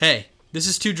Hey, this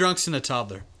is Two Drunks and a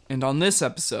Toddler. And on this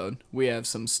episode, we have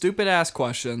some stupid-ass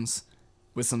questions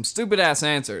with some stupid-ass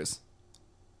answers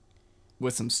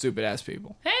with some stupid-ass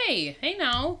people. Hey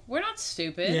now, we're not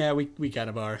stupid. Yeah, we kind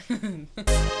of are.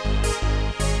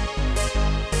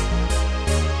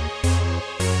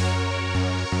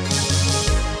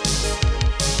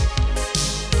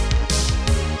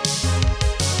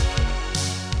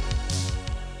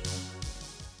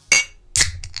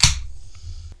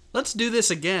 Let's do this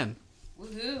again.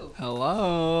 Woohoo.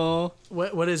 Hello.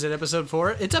 What is it, episode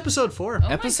 4? It's episode 4. Oh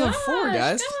my Episode 4, gosh,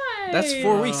 guys. That's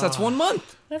 4 weeks. That's 1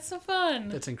 month. That's so fun.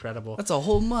 That's incredible. That's a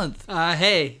whole month.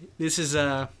 Hey, this is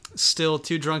still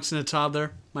Two Drunks and a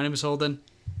Toddler. My name is Holden.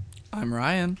 I'm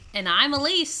Ryan. And I'm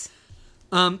Elise.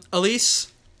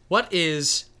 Elise, what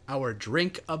is our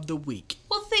drink of the week?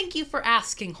 Well, thank you for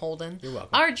asking, Holden. You're welcome.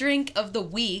 Our drink of the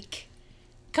week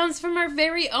comes from our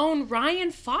very own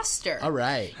Ryan Foster. All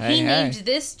right. Hey, He hey. named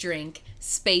this drink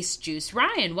Space Juice.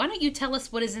 Ryan, why don't you tell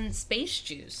us what is in Space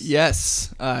Juice?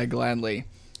 Yes, gladly.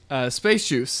 Space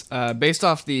Juice, based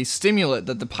off the stimulant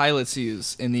that the pilots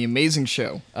use in the amazing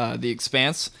show, The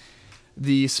Expanse.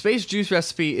 The Space Juice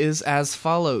recipe is as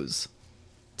follows.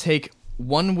 Take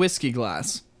 1 whiskey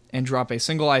glass and drop a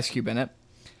single ice cube in it.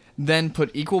 Then put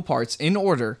equal parts, in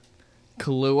order,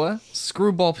 Kahlua,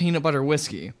 Screwball peanut butter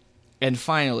whiskey, and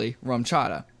finally, rum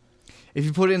chata. If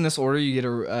you put it in this order, you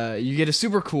get a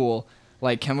super cool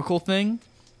chemical thing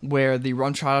where the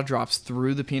rum chata drops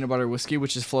through the peanut butter whiskey,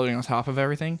 which is floating on top of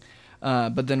everything,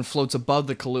 but then floats above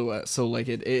the Kahlua, so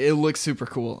it looks super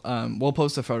cool. We'll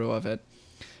post a photo of it,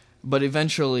 but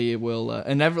eventually it will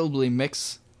inevitably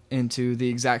mix into the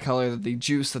exact color that the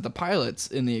juice that the pilots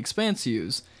in The Expanse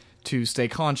use to stay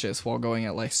conscious while going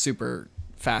at super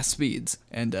fast speeds,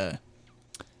 and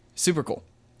super cool.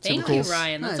 Thank Super you, cool.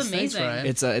 Ryan. That's Nice, thanks, amazing. Ryan.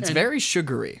 It's And- very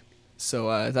sugary,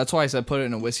 so that's why I said put it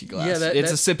in a whiskey glass. Yeah, it's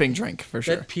that- a sipping drink for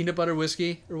sure. That peanut butter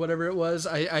whiskey or whatever it was,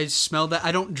 I smelled that.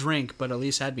 I don't drink, but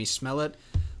Elise had me smell it.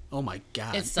 Oh my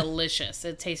god. It's delicious.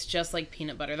 It tastes just like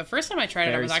peanut butter. The first time I tried it,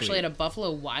 I Very was actually sweet. at a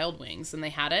Buffalo Wild Wings, and they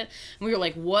had it. And we were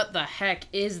like, what the heck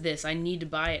is this? I need to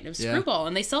buy it. And it was Yeah. Screwball,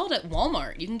 and they sell it at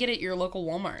Walmart. You can get it at your local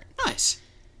Walmart. nice.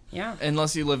 Yeah.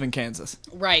 Unless you live in Kansas.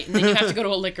 Right, and then you have to go to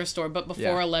a liquor store, but before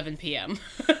Yeah. 11 p.m.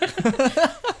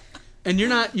 And you're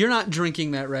not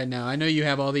drinking that right now. I know you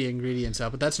have all the ingredients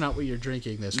out, but that's not what you're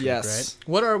drinking this week, Yes. right?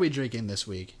 What are we drinking this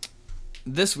week?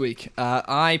 This week,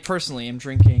 I personally am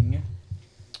drinking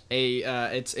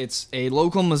it's a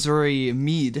local Missouri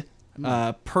mead,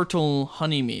 Pirtle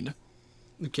honey mead.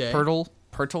 Okay.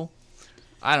 Pirtle?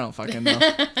 I don't fucking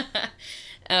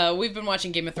know. We've been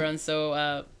watching Game of Thrones,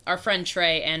 so our friend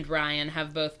Trey and Ryan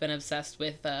have both been obsessed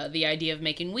with the idea of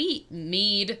making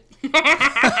mead.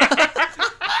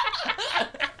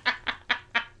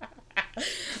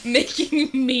 Making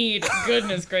mead.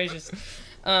 Goodness gracious.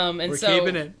 And We're so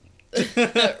keeping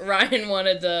it. Ryan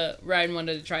wanted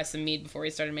to try some mead before he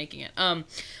started making it.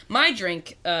 My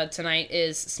drink tonight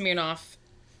is Smirnoff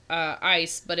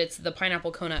Ice, but it's the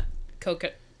pineapple coconut.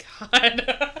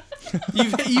 God.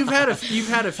 You've had a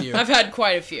few. I've had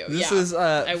quite a few. This yeah, is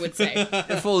I would say.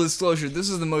 in full disclosure, this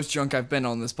is the most drunk I've been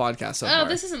on this podcast so Oh, far.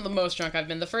 this isn't the most drunk I've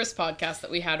been. The first podcast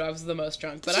that we had, I was the most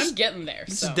drunk, but I'm getting there.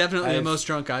 This So. is definitely the I've- most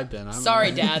drunk I've been.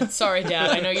 Sorry, Dad. Sorry, Dad.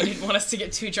 I know you didn't want us to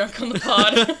get too drunk on the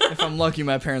pod. If I'm lucky,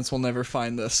 my parents will never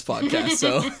find this podcast,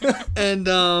 so...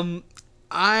 And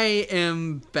I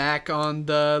am back on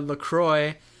the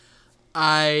LaCroix.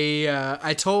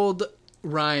 I told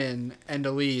Ryan and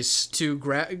Elise to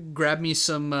grab me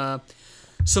some more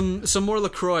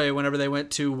LaCroix whenever they went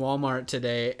to Walmart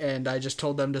today, and I just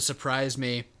told them to surprise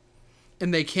me.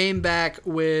 And they came back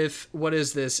with, what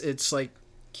is this? It's like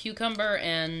Cucumber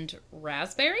and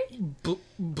raspberry?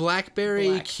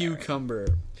 blackberry cucumber.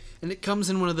 And it comes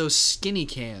in one of those skinny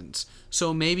cans.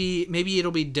 So maybe it'll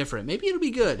be different. Maybe it'll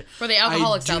be good. For the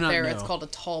alcoholics I do out not there, know. it's called a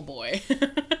tall boy.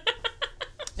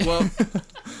 Well,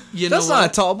 you know That's not a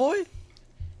what? tall boy?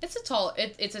 It's a tall.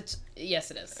 Yes,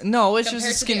 it is. No, it's Compared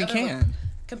just a to the skinny other can.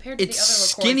 Compared to It's the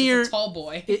other skinnier- LaCroix, it's a tall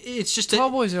boy. It's just Tall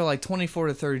boys are like 24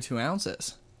 to 32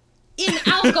 ounces. In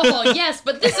alcohol, yes,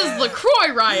 but this is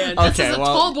LaCroix, Ryan. This Okay, is a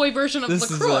well, tall boy version of This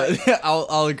LaCroix. is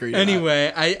I'll agree. to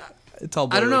Anyway, that. Tall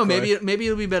boy I don't know. LaCroix. Maybe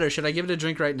it'll be better. Should I give it a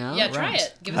drink right now? Yeah, try Right.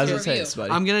 it. Give How's us it a review. taste,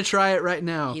 buddy? I'm gonna try it right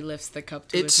now. He lifts the cup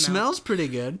to It his smells mouth. pretty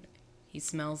good. He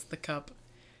smells the cup.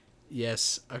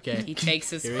 Yes. Okay. He takes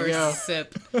his Here we go. first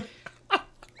sip.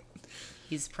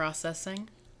 He's processing.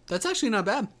 That's actually not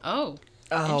bad. Oh,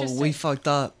 Oh, interesting. we fucked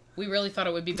up. We really thought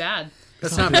it would be bad.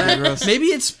 That's not not very bad. gross. Maybe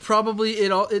it's probably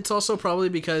it's also probably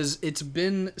because it's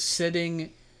been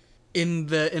sitting in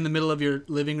the middle of your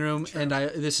living room, and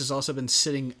this has also been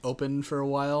sitting open for a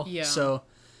while. Yeah. So,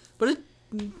 but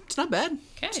it's not bad.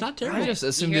 Okay. It's not terrible. I just You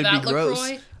assumed hear it'd be that, gross.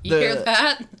 LaCroix? You hear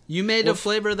that? You made a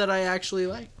flavor that I actually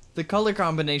like. The color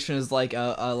combination is like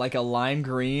a lime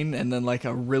green and then like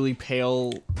a really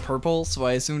pale purple, so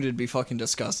I assumed it'd be fucking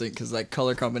disgusting because that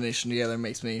color combination together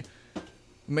makes me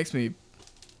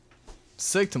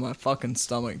sick to my fucking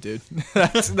stomach, dude.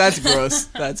 that's gross.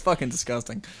 That's fucking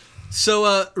disgusting.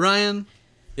 So, Ryan,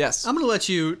 Yes. I'm going to let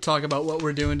you talk about what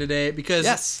we're doing today because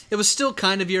Yes. it was still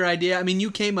kind of your idea. I mean,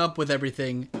 you came up with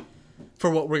everything for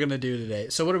what we're going to do today.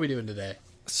 So what are we doing today?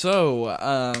 So,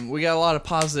 we got a lot of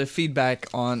positive feedback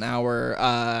on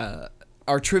our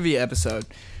trivia episode.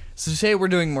 So today we're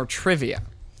doing more trivia.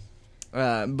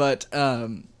 But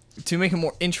to make it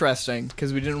more interesting,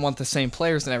 because we didn't want the same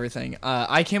players and everything,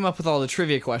 I came up with all the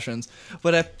trivia questions.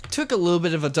 But I took a little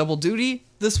bit of a double duty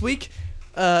this week.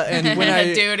 And when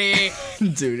I... Duty.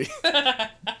 Duty.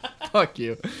 Fuck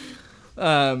you.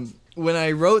 When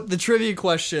I wrote the trivia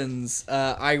questions,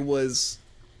 I was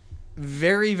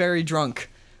very, very drunk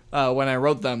when I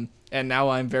wrote them, and now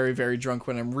I'm very, very drunk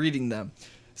when I'm reading them.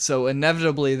 So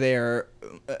inevitably they're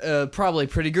probably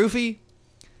pretty goofy.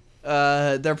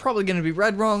 They're probably going to be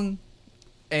read wrong,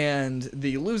 and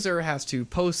the loser has to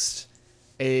post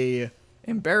a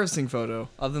embarrassing photo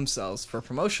of themselves for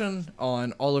promotion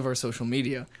on all of our social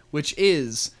media, which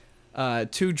is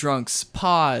Two Drunks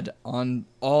Pod on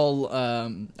all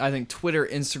I think Twitter,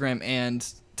 Instagram, and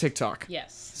TikTok.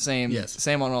 Yes.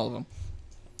 Same on all of them.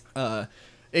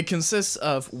 It consists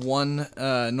of one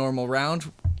normal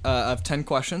round of 10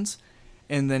 questions,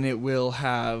 and then it will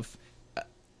have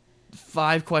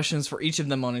 5 questions for each of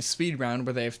them on a speed round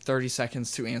where they have 30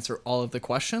 seconds to answer all of the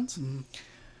questions. Mm-hmm.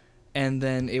 And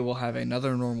then it will have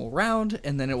another normal round,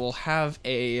 and then it will have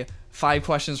 5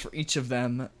 questions for each of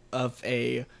them of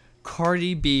a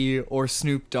Cardi B or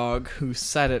Snoop Dogg Who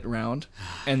Said It round,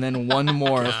 and then one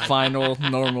more final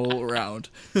normal round.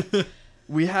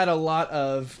 We had a lot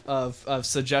of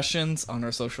suggestions on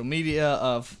our social media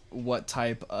of what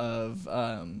type of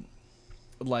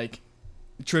like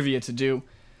trivia to do.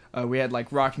 We had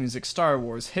like rock music, Star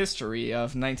Wars, history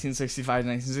of 1965 to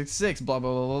 1966, blah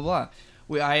blah blah blah blah.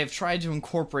 I have tried to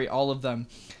incorporate all of them.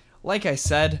 Like I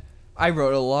said, I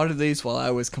wrote a lot of these while I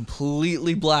was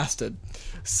completely blasted.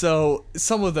 So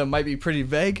some of them might be pretty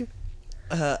vague.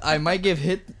 I might give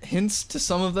hints to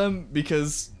some of them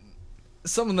because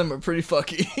some of them are pretty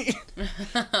fucky.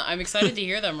 I'm excited to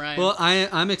hear them, Ryan. Well,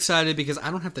 I'm excited because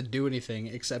I don't have to do anything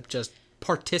except just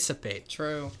participate.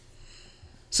 True.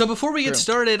 So before we get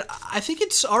started, I think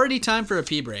it's already time for a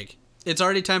pee break. It's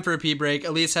already time for a pee break.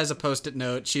 Elise has a Post-it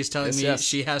note. She's telling me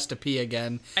she has to pee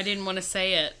again. I didn't want to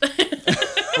say it.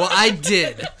 Well, I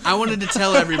did. I wanted to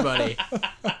tell everybody.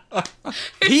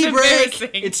 Pee break.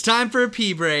 It's time for a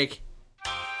pee break.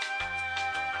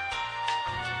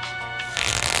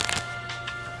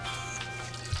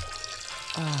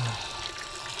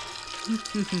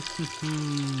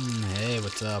 Hey,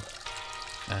 what's up?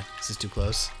 Is this too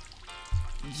close?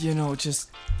 You know, just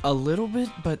a little bit,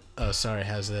 but... Oh, sorry.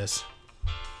 How's this?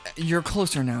 You're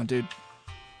closer now, dude.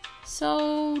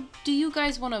 So, do you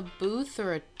guys want a booth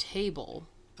or a table?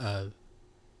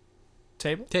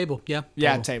 Table? Table, yeah.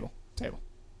 Yeah, table.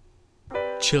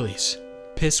 Chili's.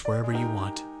 Piss wherever you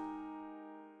want.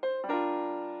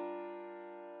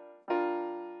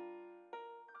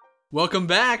 Welcome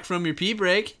back from your pee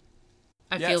break.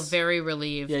 I feel very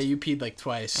relieved. Yeah, you peed like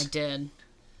twice. I did.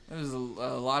 There's a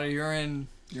lot of urine.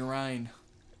 Ryan,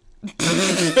 this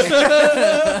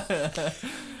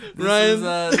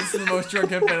is the most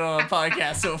drunk I've been on a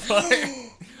podcast so far.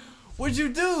 What'd you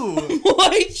do?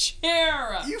 My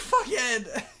chair! You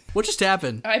fuckhead! what just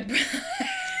happened?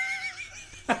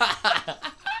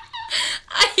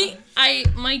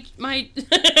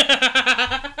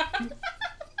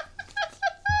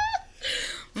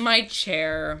 My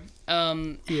chair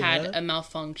had a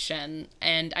malfunction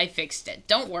and I fixed it.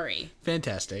 Don't worry.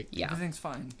 Fantastic. Yeah. Everything's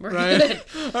fine. We're Ryan,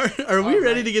 good. are we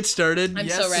ready to get started? I'm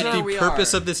Yes, so ready. sir. The We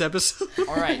purpose are. of this episode.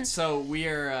 All right, so we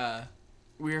are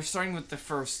starting with the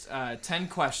first 10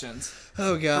 questions.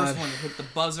 Oh God. First one to hit the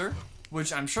buzzer,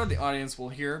 which I'm sure the audience will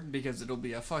hear because it'll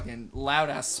be a fucking loud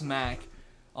ass smack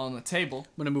on the table.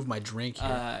 I'm gonna move my drink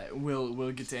here.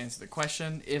 We'll get to answer the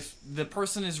question. If the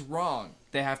person is wrong,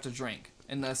 they have to drink,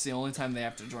 and that's the only time they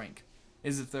have to drink,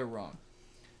 is if they're wrong.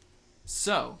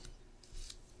 So,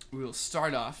 we will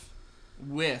start off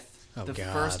with the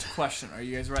first question. Are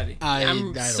you guys ready?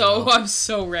 I'm don't so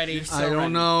know. ready. You're so I don't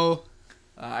ready. know.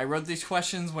 I wrote these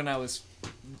questions when I was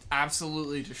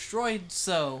absolutely destroyed,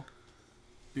 so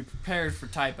Be prepared for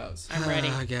typos. I'm ready.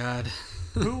 Oh God.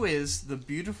 Who is the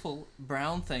beautiful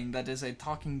brown thing that is a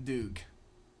talking Doog?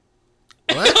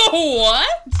 What? What?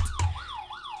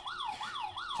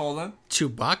 Hold on.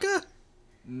 Chewbacca?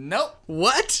 Nope.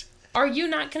 What? Are you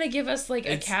not gonna give us like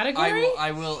a It's- category?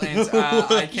 I will answer.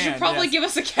 I You can. should probably yes. give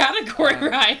us a category,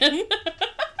 Ryan.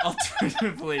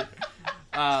 Alternatively,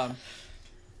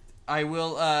 I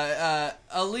will.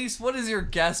 Elise, what is your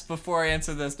guess before I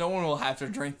answer this? No one will have to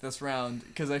drink this round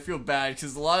because I feel bad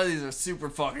because a lot of these are super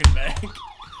fucking vague.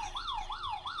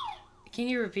 Can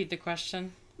you repeat the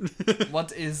question?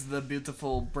 What is the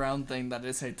beautiful brown thing that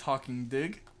is a talking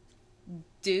Doog?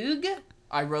 Doog?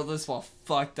 I wrote this while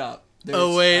fucked up.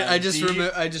 Oh, wait, I just D,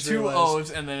 I just two realized.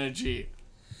 O's and then a G.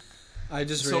 I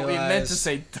just So realized. we meant to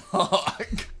say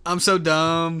dog. I'm so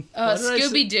dumb. What did I say?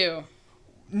 Scooby Doo.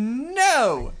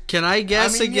 No. Can I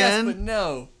guess I mean, again? Yes, but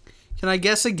no. Can I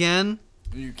guess again?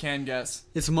 You can guess.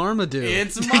 It's Marmaduke.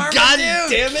 It's Marmaduke. God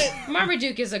damn it!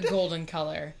 Marmaduke is a golden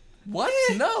color. What?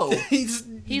 No.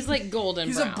 He's like golden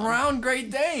He's brown. a brown Great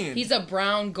Dane. He's a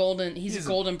brown golden. He's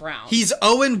golden brown. He's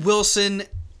Owen Wilson,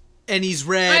 and he's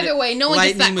red. Either way, no one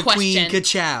gets Lightning that McQueen question.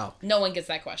 Ka-chow. No one gets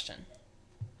that question.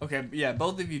 Okay, yeah,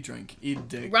 both of you drink. Eat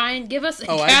dick. Ryan, give us a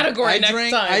Oh, category I next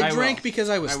drank, time. I I drank will. because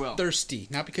I was I will. thirsty,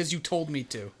 not because you told me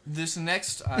to. This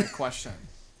next question,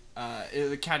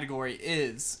 the category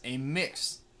is a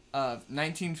mix of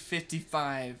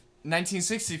 1965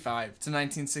 to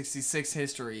 1966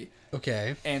 history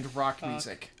Okay. and rock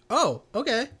music. Oh,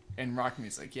 okay. And rock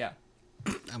music, yeah.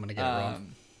 I'm gonna get it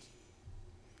wrong.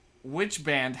 Which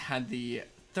band had the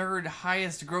third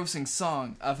highest grossing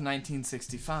song of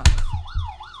 1965?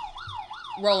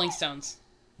 Rolling Stones.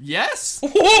 Yes!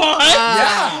 What?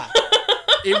 Yeah!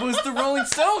 It was the Rolling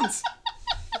Stones!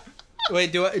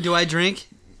 Wait, do I drink?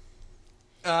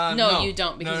 No, you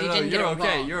don't, because you didn't get you're it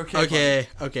okay, wrong. You're okay.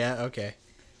 Okay.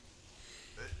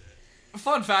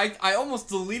 Fun fact, I almost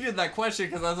deleted that question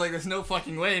because I was like, there's no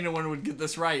fucking way anyone would get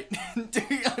this right.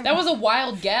 That was a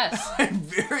wild guess. I'm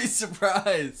very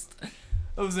surprised.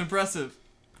 That was impressive.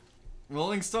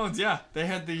 Rolling Stones, yeah. They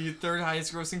had the third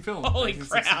highest grossing film. Holy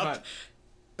 1965.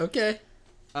 Okay.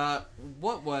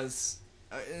 What was...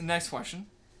 next question.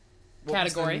 What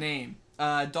Category. was the name?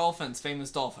 Dolphins,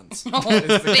 famous dolphins. Oh, is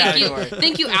the thank category. you.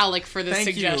 Thank you, Alec, for this Thank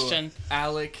suggestion. you,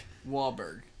 Alec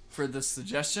Wahlberg, for this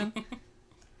suggestion.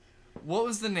 What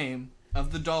was the name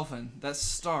of the dolphin that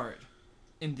starred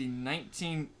in the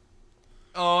 19...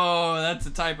 Oh, that's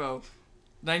a typo.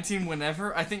 19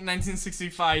 whenever? I think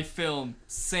 1965 film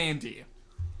Sandy.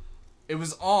 It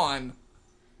was on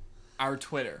our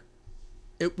Twitter.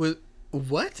 It was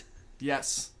what?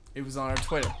 Yes, it was on our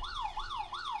Twitter.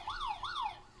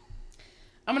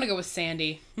 I'm gonna go with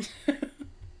Sandy.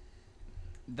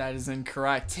 That is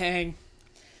incorrect. Dang.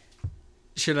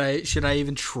 Should I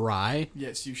even try?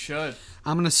 Yes, you should.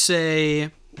 I'm gonna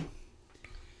say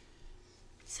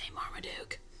Say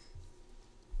Marmaduke.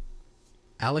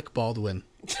 Alec Baldwin.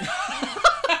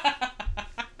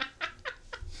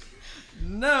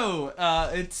 No,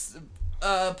 it's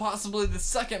possibly the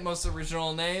second most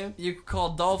original name. You could call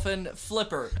dolphin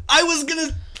Flipper. I was gonna.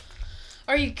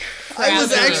 Are you I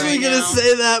was crapping actually right gonna now?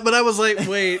 say that, but I was like,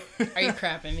 wait. Are you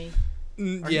crapping me?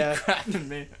 Are Yeah, you crapping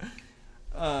me?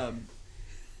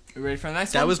 You ready for the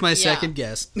next one? that was my Yeah. second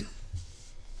guess.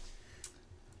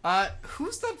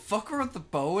 Who's that fucker with the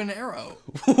bow and arrow?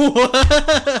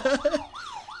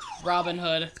 Robin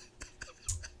Hood.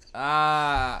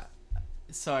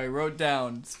 So I wrote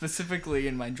down, specifically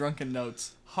in my drunken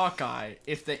notes, Hawkeye,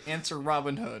 if they answer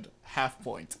Robin Hood, half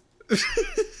point.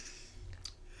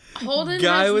 Holden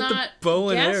Guy has with the not bow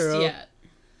and guessed arrow. yet.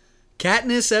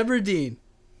 Katniss Everdeen.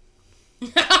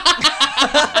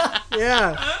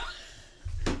 Yeah.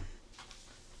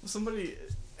 Somebody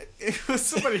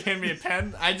hand me a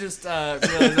pen. I just realized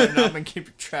I've not been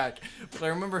keeping track. But I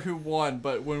remember who won,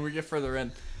 but when we get further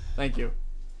in, thank you.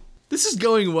 This is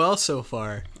going well so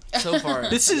far. So far.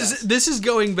 This is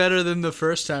going better than the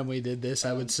first time we did this,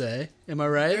 I would say. Am I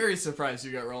right? Very surprised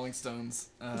you got Rolling Stones.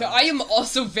 I am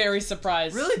also very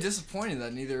surprised. Really disappointed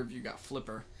that neither of you got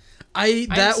Flipper.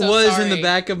 That so was in sorry. the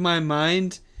back of my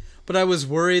mind, but I was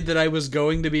worried that I was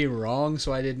going to be wrong,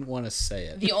 so I didn't want to say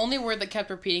it. The only word that kept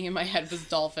repeating in my head was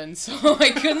dolphin, so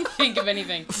I couldn't think of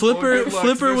anything. Well, good luck,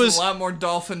 Flipper there's was a lot more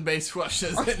dolphin-based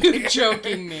questions. You're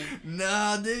joking me.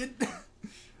 Nah, dude.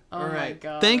 Oh my Alright.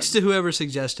 god. thanks to whoever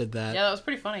suggested that. Yeah, that was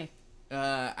pretty funny.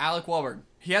 Alec Wahlberg.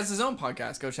 He has his own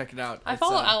podcast. Go check it out. I It's,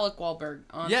 follow Alec Wahlberg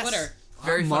on yes, Twitter.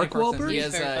 Very Mark funny person. Wahlberg? He He's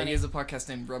has very funny. he has a podcast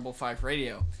named Rebel 5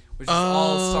 Radio, which is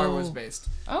all Star Wars based.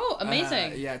 Oh,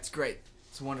 amazing. Yeah, it's great.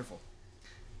 It's wonderful.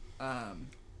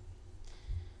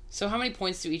 So how many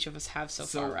points do each of us have so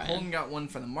far, Ryan? Holden got one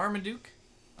for the Marmaduke.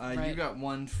 You Right. got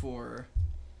one for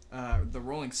the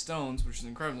Rolling Stones, which is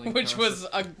incredibly Which impressive.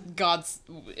 was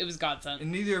it was godsend.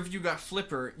 And neither of you got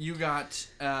Flipper. You got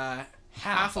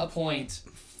half a point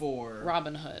for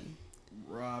Robin Hood.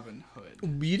 Robin Hood.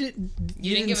 You didn't. You, didn't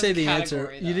didn't give say us a the answer.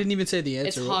 category, You though. didn't even say the answer.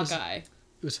 It's What was- Hawkeye. It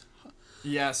was.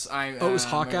 Yes, I. Oh, it was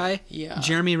Hawkeye. Yeah.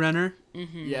 Jeremy Renner.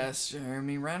 Yes,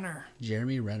 Jeremy Renner,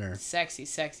 Jeremy Renner. Sexy,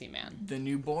 sexy man. the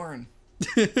newborn.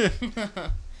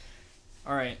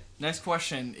 All right. Next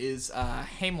question is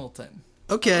Hamilton.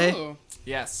 Okay. Ooh.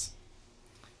 Yes.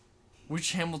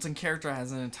 Which Hamilton character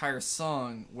has an entire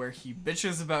song where he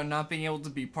bitches about not being able to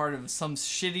be part of some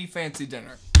shitty fancy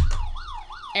dinner?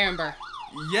 Aaron Burr.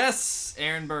 Yes,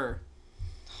 Aaron Burr.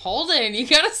 Holden, you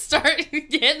gotta start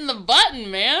hitting the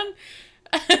button, man.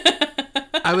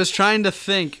 I was trying to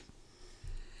think.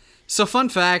 So, fun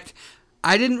fact,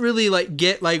 I didn't really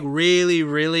get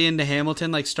really into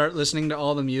Hamilton, start listening to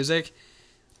all the music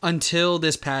until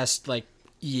this past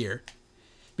year,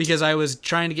 because I was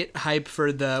trying to get hype for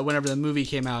whenever the movie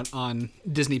came out on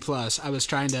Disney Plus. I was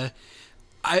trying to,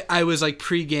 I was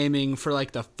pre-gaming for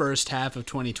the first half of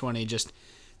 2020, just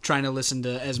trying to listen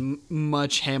to as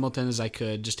much Hamilton as I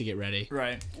could just to get ready.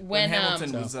 Right. When, When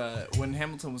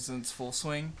Hamilton was in its full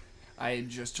swing, I had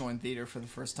just joined theater for the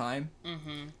first time,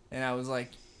 and I was like,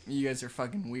 "You guys are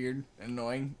fucking weird and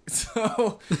annoying."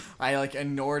 So I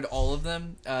ignored all of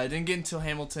them. I didn't get into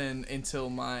Hamilton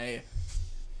until my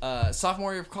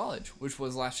sophomore year of college, which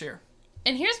was last year.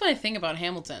 And here's my thing about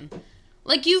Hamilton.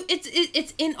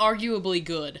 It's inarguably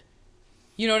good.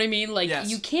 You know what I mean? Yes.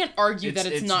 You can't argue that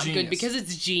it's not genius. good because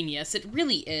it's genius. It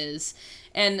really is.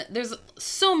 And there's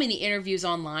so many interviews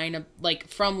online,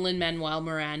 from Lin-Manuel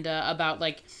Miranda about,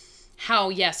 how,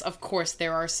 yes, of course,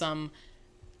 there are some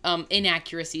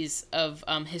inaccuracies of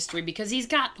history because he's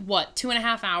got,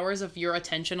 2.5 hours of your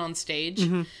attention on stage,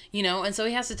 you know? And so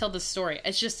he has to tell the story.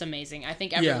 It's just amazing. I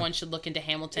think everyone should look into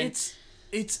Hamilton.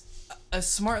 It's a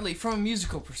smartly, from a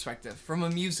musical perspective, from a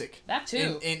music. That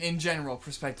too. In general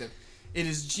perspective. It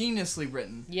is geniusly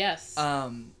written. Yes.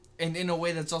 And in a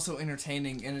way that's also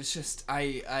entertaining, and it's just,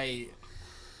 I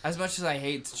as much as I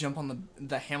hate to jump on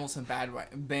the Hamilton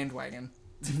bandwagon,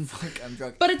 fuck, I'm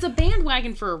drunk. But it's a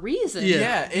bandwagon for a reason.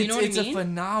 Yeah, it's, you know what it's I mean? a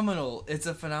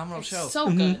phenomenal show. So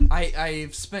good.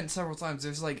 I've spent several times,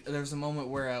 there's a moment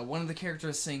where one of the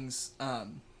characters sings,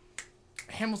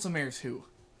 Hamilton marries who?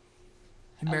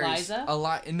 He marries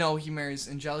Eliza? No, he marries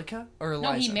Angelica or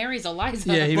Eliza. No, he marries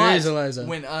Eliza. Yeah, he But marries Eliza.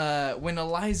 When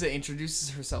Eliza introduces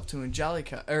herself to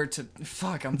Angelica,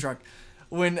 I'm drunk.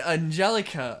 When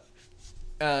Angelica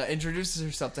introduces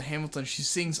herself to Hamilton, she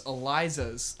sings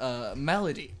Eliza's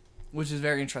melody, which is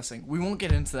very interesting. We won't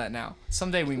get into that now.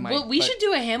 Someday we might. Well, we should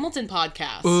do a Hamilton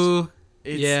podcast. Ooh.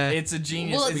 It's a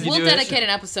genius. We'll dedicate an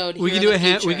episode. We here can do in the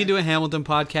future. we can do a Hamilton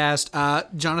podcast.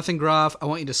 Jonathan Groff, I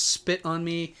want you to spit on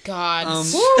me. God,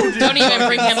 Woo, don't even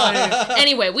bring him up.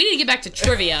 Anyway, we need to get back to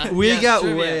trivia. We Yes, got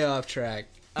trivia. way off track.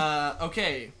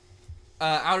 Okay.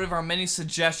 Out of our many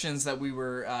suggestions that we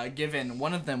were given,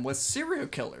 one of them was serial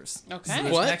killers. Okay. So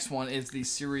this What? next one is the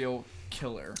serial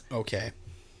killer Okay.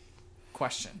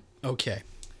 question. Okay.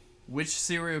 Which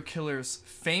serial killer's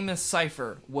famous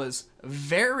cipher was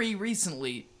very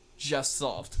recently just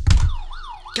solved?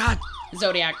 God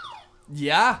Zodiac.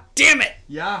 Yeah. damn it!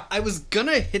 Yeah. I was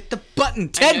gonna hit the button.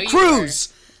 know Ted you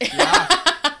Cruz.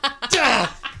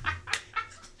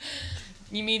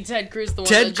 You mean Ted Cruz, the one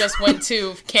Ted that just went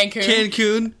to Cancun?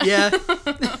 Cancun.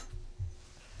 Yeah.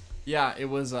 Yeah, it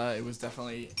was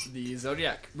definitely the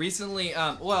Zodiac. Recently,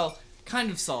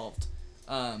 kind of solved.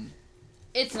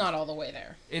 It's not all the way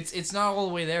there. It's not all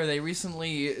the way there. They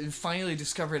recently finally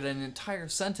discovered an entire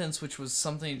sentence which was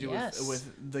something to do Yes.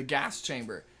 with the gas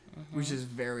chamber, which is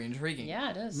very intriguing.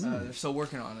 Yeah, it is. They're still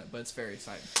working on it, but it's very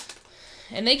exciting.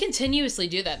 And they continuously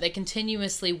do that. They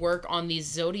continuously work on these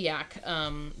Zodiac,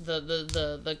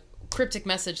 the cryptic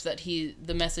messages that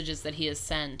he has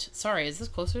sent. Sorry, is this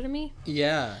closer to me?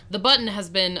 Yeah. The button has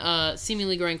been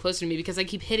seemingly growing closer to me because I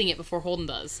keep hitting it before Holden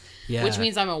does. Yeah. Which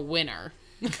means I'm a winner.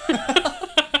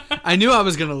 I knew I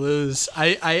was gonna lose.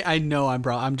 I know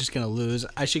I'm just gonna lose.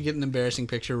 I should get an embarrassing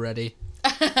picture ready.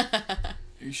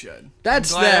 You should.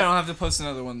 That's I'm glad I the don't have to post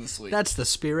another one this week. that's the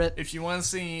spirit. If you want to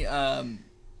see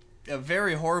a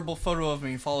very horrible photo of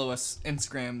me, follow us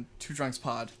Instagram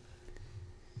 2drunkspod.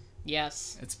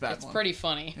 Yes. It's a bad It's one. pretty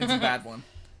funny. It's a bad one.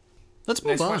 Let's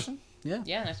move Next on. question. Yeah.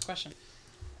 Yeah, next question.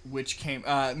 Which came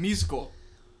musical.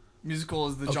 Musical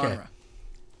is the Okay. genre.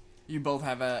 You both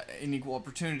have an equal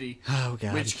opportunity. Oh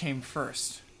god. Which came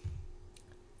first?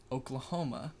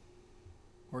 Oklahoma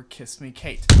or Kiss Me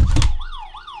Kate?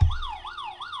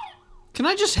 Can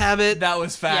I just have it? That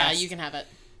was fast. Yeah, you can have it.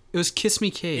 It was Kiss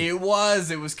Me Kate. It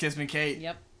was Kiss Me Kate.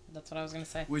 Yep, that's what I was gonna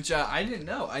say. Which I didn't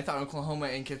know. I thought Oklahoma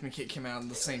and Kiss Me Kate came out in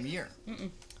the same year.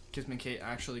 Kiss Me Kate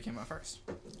actually came out first.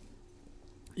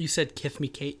 You said Kiss Me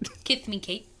Kate. Kiss me,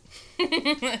 Kate.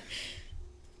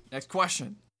 Next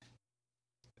question.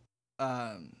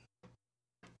 I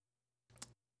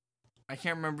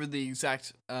can't remember the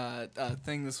exact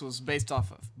thing this was based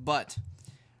off of, but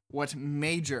what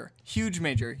huge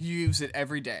major, you use it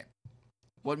every day.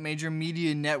 What major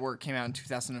media network came out in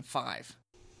 2005?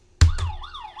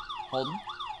 Holden?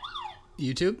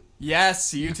 YouTube?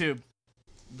 Yes, YouTube.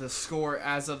 The score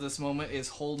as of this moment is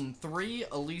Holden 3,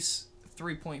 Elise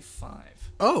 3.5.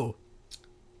 Oh.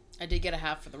 I did get a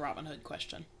half for the Robin Hood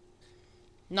question.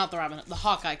 Not the Robin Hood, the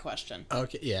Hawkeye question.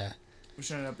 Okay, yeah.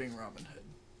 Which ended up being Robin Hood.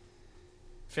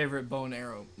 Favorite bow and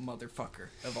arrow motherfucker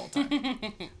of all time.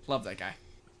 Love that guy.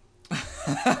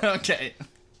 Okay.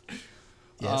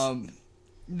 Yes.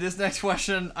 This next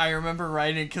question, I remember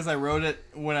writing because I wrote it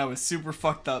when I was super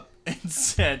fucked up and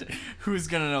said, who's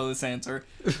gonna know this answer?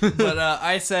 But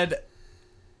I said,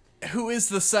 who is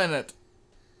the Senate?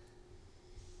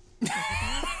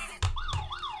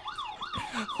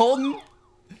 Holden?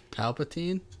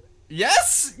 Palpatine?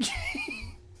 Yes?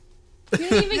 You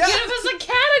didn't even give us a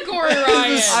category,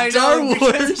 Ryan. I Star know,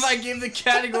 because Wars. if I gave the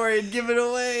category, I'd give it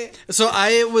away. So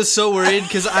I was so worried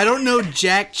because I don't know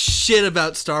jack shit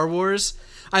about Star Wars.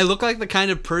 I look like the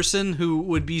kind of person who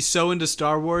would be so into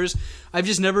Star Wars. I've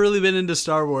just never really been into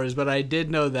Star Wars, but I did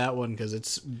know that one because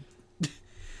it's...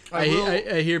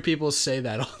 I hear people say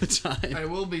that all the time. I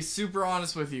will be super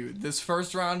honest with you. This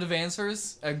first round of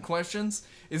answers and questions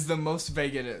is the most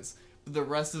vague it is. The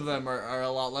rest of them are a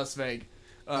lot less vague.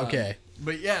 Okay.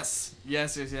 But yes.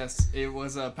 It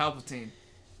was Palpatine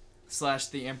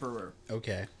 / the Emperor.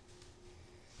 Okay.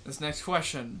 This next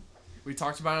question, we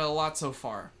talked about it a lot so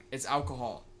far. It's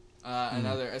alcohol.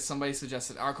 Another, as somebody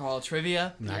suggested, alcohol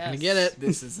trivia. I'm not Yes. going to get it.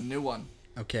 This is a new one.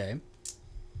 Okay.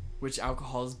 Which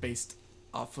alcohol is based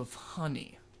off of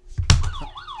honey?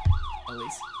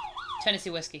 Elise? Tennessee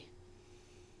whiskey.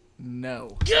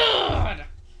 No. God!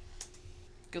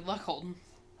 Good luck, Holden.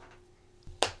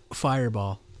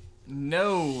 Fireball.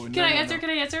 No. Can I answer? Can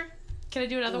I answer? Can I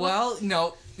do another one? Well,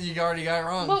 no. You already got it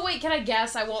wrong. But wait, can I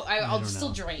guess? I won't. I'll don't still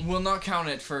know. drink. We'll not count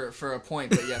it for a point,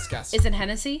 but yes, guess. Is it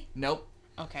Hennessy? Nope.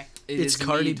 Okay. It's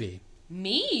Cardi mead. B.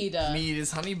 Mead. Mead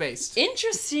is honey based.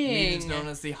 Interesting. Mead is known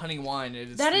as the honey wine. It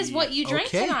is That is what you drank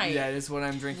Okay. tonight. That is what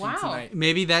I'm drinking Wow. tonight.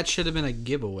 Maybe that should have been a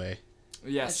giveaway.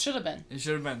 It Yes. should have been. It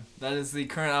should have been. That is the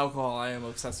current alcohol I am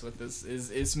obsessed with.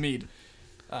 Is mead.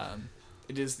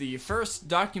 It is the first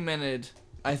documented,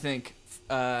 I think,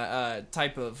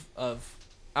 type of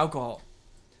alcohol.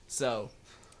 So,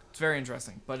 it's very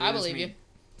interesting. But it I is believe mead.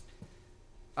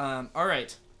 All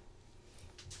right.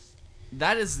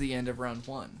 That is the end of round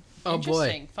 1. Oh boy.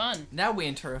 Interesting. Fun. Now we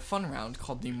enter a fun round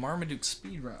called the Marmaduke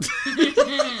Speed Round,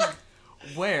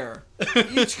 where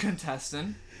each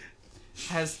contestant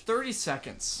has 30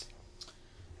 seconds.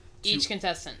 Each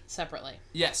contestant separately.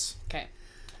 Yes. Okay.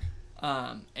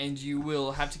 And you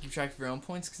will have to keep track of your own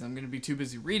points because I'm going to be too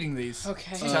busy reading these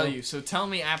Okay. to tell you. So tell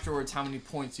me afterwards how many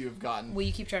points you have gotten. Will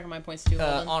you keep track of my points too,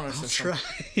 Holden? Honor I'll system.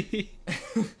 try.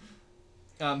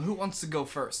 Who wants to go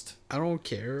first? I don't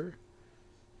care.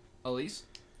 Elise?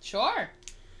 Sure.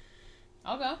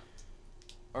 I'll go.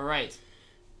 All right.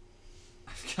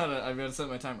 I've got to set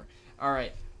my timer. All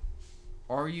right.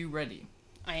 Are you ready?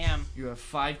 I am. You have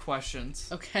 5 questions,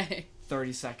 Okay.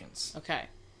 30 seconds. Okay.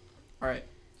 All right.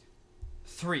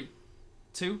 3,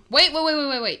 2. Wait. Do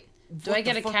What I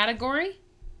get the a fuck? category?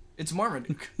 It's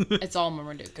Marmaduke. It's all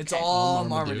Marmaduke. It's Okay. all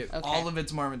Marmaduke. Marmaduke. Okay. All of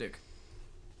it's Marmaduke.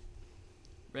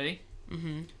 Ready?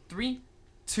 Mm-hmm. 3,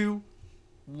 2,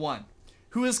 1.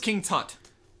 Who is King Tut?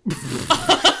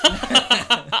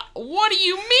 What do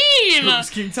you mean? Who's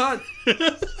King Tut?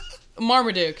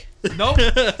 Marmaduke. Nope.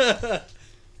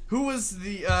 Who was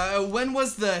the? When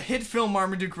was the hit film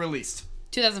Marmaduke released?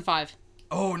 2005.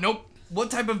 Oh nope. What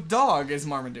type of dog is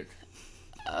Marmaduke?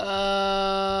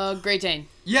 Great Dane.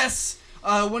 Yes.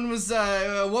 When was?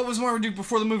 What was Marmaduke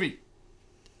before the movie?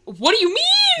 What do you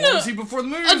mean? What was he before the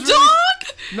movie? A was dog?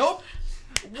 released? Nope.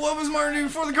 What was Marmaduke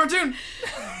before the cartoon?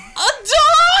 A dog?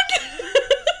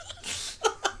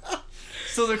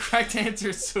 So the correct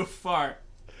answer so far.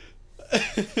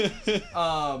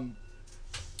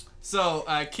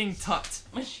 King Tut.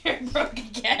 My shirt broke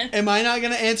again. Am I not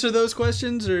going to answer those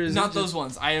questions? Or is Not it those just...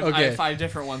 ones. I have Okay. 5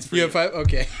 different ones for You you. have 5?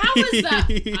 Okay. How is that?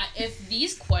 If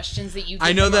these questions that you give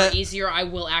I know them that- are easier, I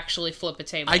will actually flip a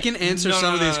table. I can answer No,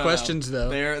 some no, of no, these no, no. questions, though.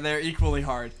 They're equally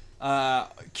hard.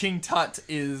 King Tut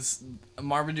is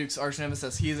Marmaduke's arch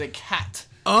nemesis. He is a cat.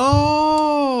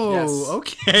 Oh, Yes.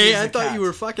 okay. He's I a thought cat. you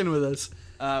were fucking with us.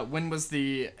 When was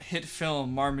the hit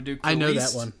film Marmaduke released? I know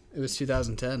that one. It was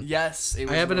 2010. Yes, it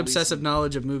was I have an released obsessive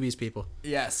knowledge of movies, people.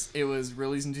 Yes, it was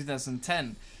released in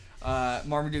 2010.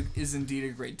 Marmaduke is indeed a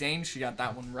Great Dane. She got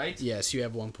that one right. Yes, you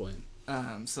have 1 point.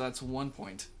 So that's 1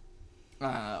 point.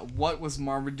 What was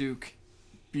Marmaduke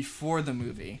before the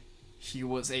movie? He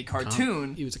was a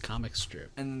cartoon. He was a comic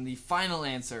strip. And then the final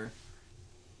answer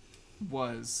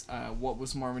was what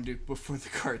was Marmaduke before the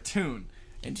cartoon?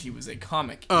 And he was a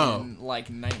comic in like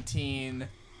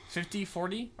 1950,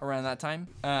 40, around that time.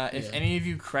 If any of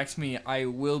you correct me, I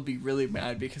will be really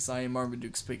mad because I am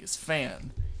Marmaduke's biggest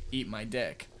fan. Eat my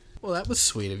dick. Well, that was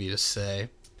sweet of you to say.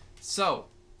 So,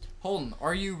 Holden,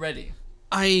 are you ready?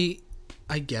 I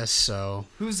guess so.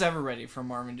 Who's ever ready for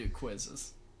Marmaduke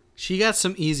quizzes? She got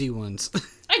some easy ones.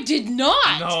 I did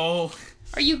not. No.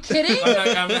 Are you kidding?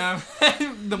 The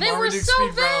They were Marmaduke so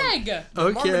speed round. vague. The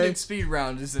Okay. Marmaduke speed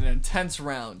round is an intense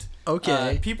round.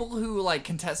 Okay. People who like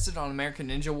contested on American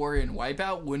Ninja Warrior and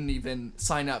Wipeout wouldn't even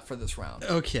sign up for this round.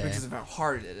 Okay. Because of how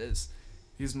hard it is.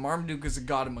 Because Marmaduke is a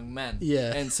god among men.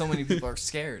 Yeah. And so many people are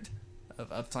scared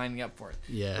of signing up for it.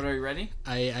 Yeah. But are you ready?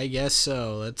 I guess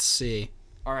so. Let's see.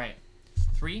 All right.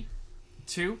 3,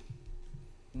 2,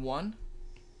 1.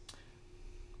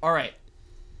 All right.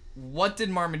 What did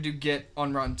Marmaduke get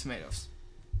on Rotten Tomatoes?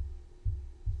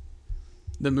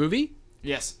 The movie?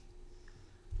 Yes.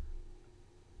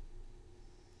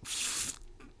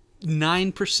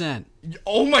 9%.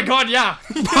 Oh my god, yeah.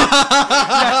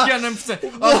 yeah,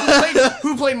 9%.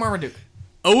 Who played Marmaduke?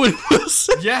 Owen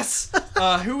Wilson. Yes.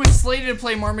 Who was slated to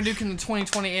play Marmaduke in the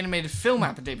 2020 animated film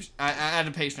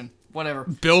adaptation? Whatever.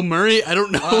 Bill Murray? I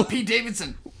don't know. Pete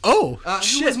Davidson. Oh, Who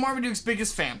shit. was Marmaduke's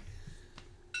biggest fan?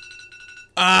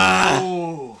 Ah.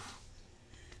 Ooh.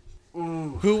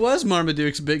 Who was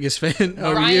Marmaduke's biggest fan?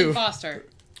 Oh, Ryan you. Foster.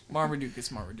 Marmaduke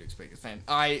is Marmaduke's biggest fan.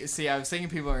 I was thinking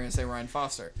people are gonna say Ryan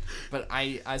Foster, but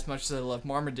as much as I love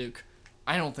Marmaduke,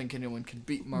 I don't think anyone could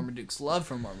beat Marmaduke's love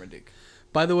for Marmaduke.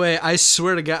 By the way, I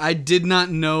swear to God, I did not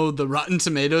know the Rotten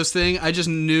Tomatoes thing. I just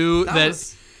knew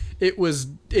that it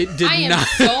did I am not.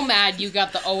 so mad you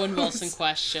got the Owen Wilson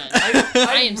question.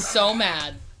 I am so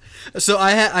mad. So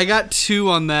I got 2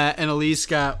 on that, and Elise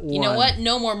got 1. You know what?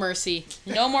 No more mercy.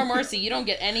 No more mercy. You don't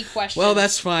get any questions. Well,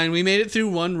 that's fine. We made it through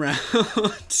 1 round.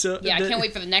 So yeah, I can't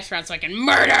wait for the next round so I can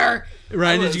murder.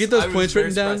 Ryan, did you get those I was points very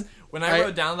written down? surprised. When I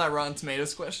wrote down that Rotten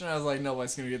Tomatoes question, I was like,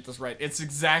 nobody's going to get this right. It's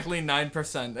exactly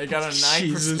 9%. I got a 9%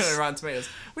 Jesus. on Rotten Tomatoes,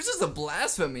 which is a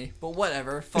blasphemy, but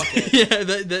whatever. Fuck it.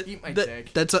 Yeah, Eat my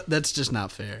dick. That's just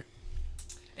not fair.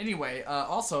 Anyway,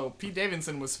 also, Pete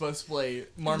Davidson was supposed to play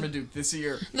Marmaduke this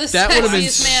year. The That would have been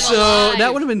sexiest man so. alive.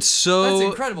 That would have been so. That's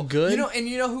incredible. Good.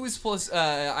 You know who was supposed?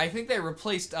 I think they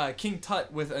replaced King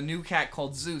Tut with a new cat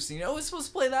called Zeus. You know who's supposed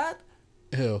to play that?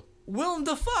 Who? Willem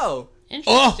Dafoe.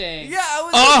 Interesting. Yeah, I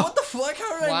was like, what the fuck?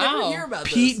 How did I never Wow. hear about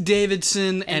Pete this?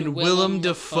 Davidson and Willem Willem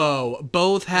Dafoe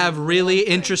both have really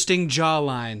interesting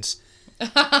jawlines.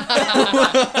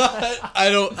 I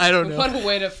don't know. What a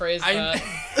way to phrase that.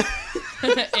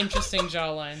 Interesting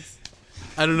jawlines.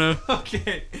 I don't know.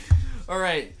 Okay. All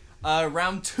right.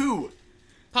 Round 2.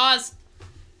 Pause.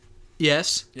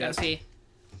 Yes. Yes.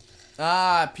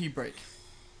 Gotta pee. Pee break.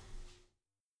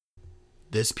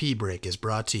 This pee break is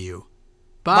brought to you.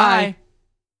 Bye.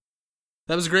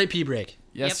 That was a great pee break.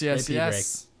 Yes, Yep. yes, Great pee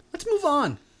yes. Let's move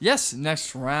on. Yes,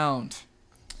 next round.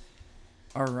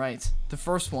 All right. The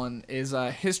first one is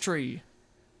history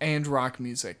and rock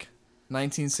music,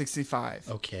 1965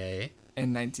 Okay.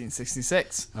 and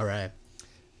 1966. All right.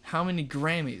 How many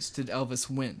Grammys did Elvis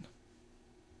win?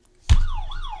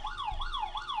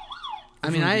 I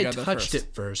mean, Who I you had got there touched first?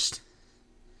 it first.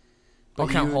 I'll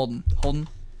But count you- Holden. Holden?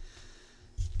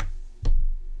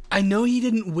 I know he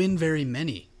didn't win very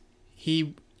many.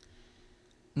 He.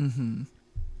 Mm-hmm.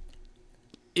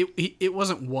 It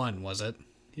wasn't one, was it?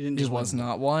 He didn't It just was win.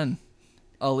 not one.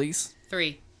 Elise?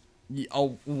 3.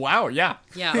 Oh, wow, yeah.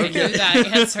 Yeah, I knew that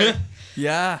answer.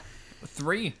 Yeah.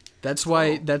 3. That's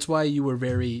why. That's why you were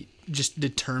very just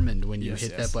determined when you Yes,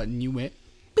 hit yes. that button. You went.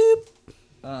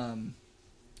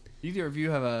 Either of you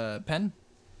have a pen?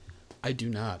 I do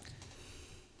not.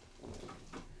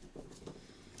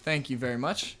 Thank you very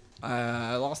much.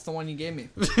 I lost the one you gave me.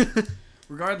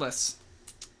 Regardless.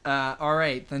 All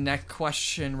right, the next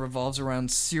question revolves around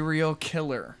serial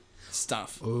killer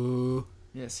stuff. Ooh.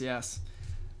 Yes, yes.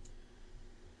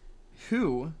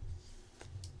 Who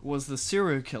was the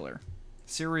serial killer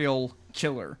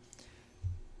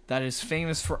that is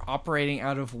famous for operating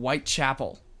out of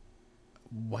Whitechapel?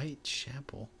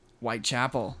 Whitechapel.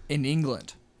 Whitechapel in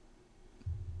England.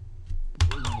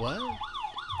 What?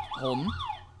 Holden?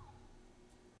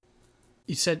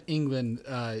 You said England.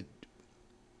 I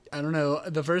don't know.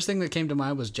 The first thing that came to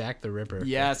mind was Jack the Ripper.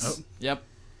 Yes. Oh, Yep.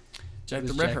 Jack It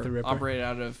the, was Ripper, Jack the Ripper. operated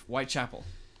out of Whitechapel.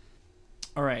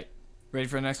 All right. Ready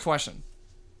for the next question?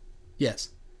 yes.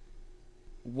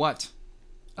 What?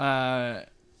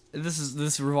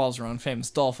 This revolves around famous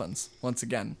dolphins once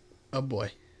again. Oh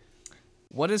boy.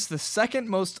 What is the second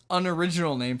most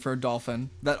unoriginal name for a dolphin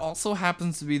that also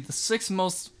happens to be the sixth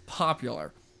most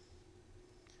popular?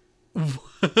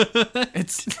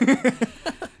 It's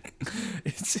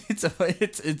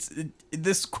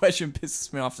this question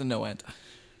pisses me off to no end.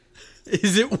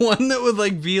 Is it one that would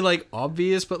like be like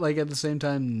obvious, but like at the same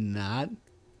time not?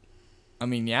 I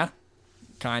mean, yeah,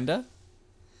 kinda.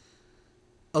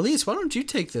 Elise, why don't you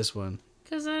take this one?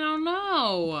 Because I don't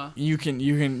know. You can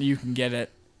get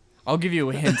it. I'll give you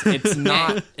a hint.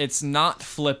 It's not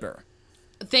Flipper.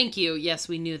 Thank you. Yes,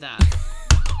 we knew that.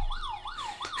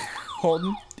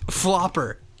 Holden?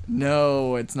 Flopper.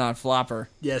 No, it's not Flopper.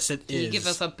 Yes, it Can is. you give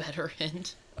us a better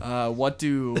hint? What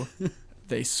do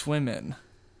they swim in?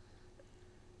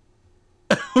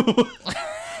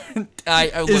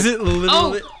 Is it literally?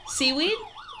 Oh, seaweed?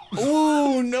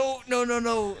 Oh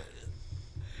no!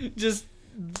 Just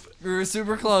We were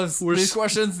super close. We're These s-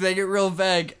 questions, they get real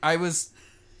vague. I was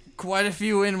quite a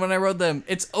few in when I wrote them.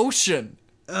 It's ocean.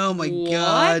 oh my What?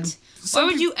 god. Why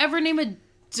would you ever name a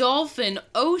dolphin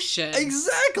ocean?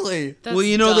 Exactly. That's Well,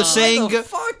 you know the dumb. saying. What the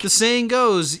fuck? The saying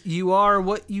goes, "You are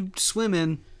what you swim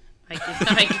in."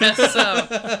 I guess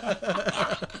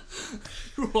so.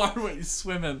 Who are we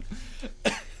swimming?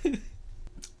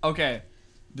 Okay,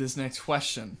 this next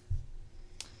question.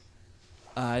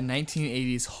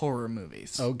 1980s horror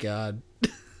movies. Oh god.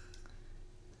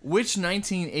 Which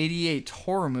 1988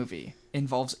 horror movie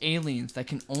involves aliens that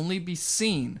can only be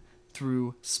seen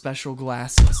through special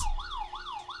glasses?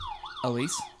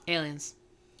 Elise? Aliens.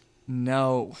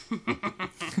 No.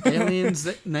 Aliens,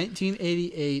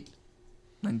 1988.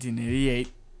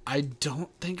 1988. I don't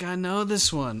think I know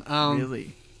this one.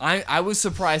 Really? I was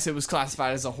surprised it was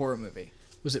classified as a horror movie.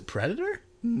 Was it Predator?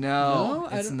 No, No,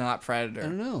 I it's don't- not I Predator.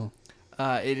 don't know.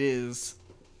 It is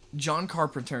John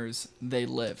Carpenter's They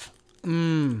Live.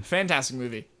 Mm. Fantastic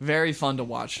movie. Very fun to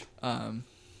watch.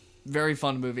 Very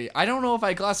fun movie. I don't know if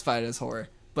I classify it as horror,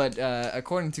 but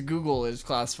according to Google, it is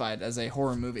classified as a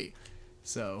horror movie.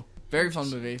 So, very fun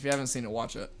movie. If you haven't seen it,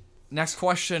 watch it. Next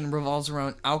question revolves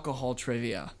around alcohol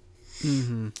trivia.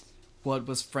 Mm-hmm. What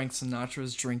was Frank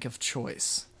Sinatra's drink of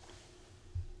choice?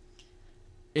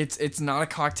 It's not a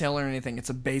cocktail or anything. It's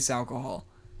a base alcohol.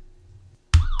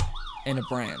 And a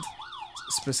brand.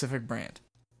 Specific brand.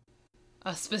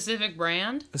 A specific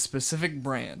brand? A specific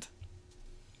brand.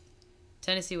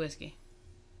 Tennessee whiskey.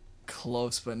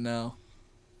 Close, but no.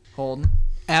 Holden?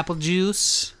 Apple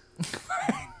juice.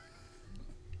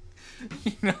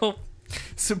 You know,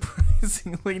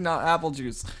 surprisingly not apple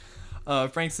juice.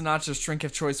 Frank Sinatra's drink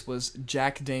of choice was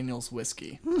Jack Daniel's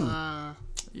whiskey.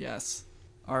 Yes.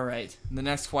 All right. The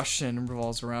next question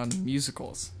revolves around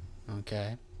musicals.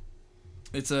 Okay.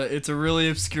 It's a really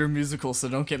obscure musical, so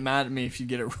don't get mad at me if you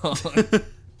get it wrong.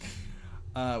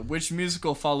 Which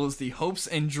musical follows the hopes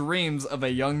and dreams of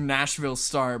a young Nashville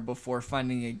star before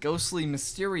finding a ghostly,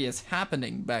 mysterious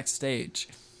happening backstage?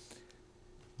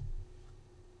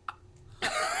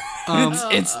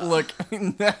 It's look,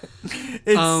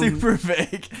 it's super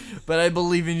vague, but I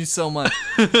believe in you so much.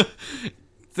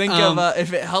 Think of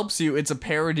if it helps you, it's a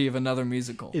parody of another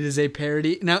musical. It is a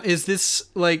parody. Now, is this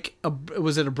like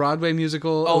was it a Broadway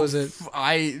musical? Oh, or was it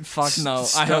fuck no.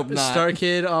 I hope not. Star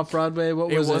Kid off Broadway? What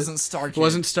was it? wasn't Star Kid. It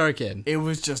wasn't Star Kid. It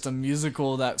was just a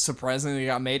musical that surprisingly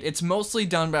got made. It's mostly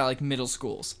done by like middle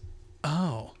schools.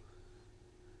 Oh.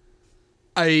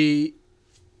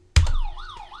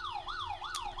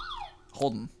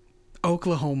 Holden.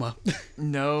 Oklahoma.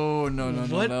 No.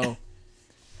 What?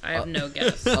 I have no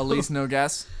guess. At least no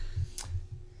guess.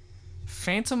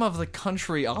 Phantom of the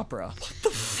Country Opera.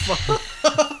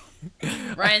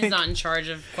 Ryan's not in charge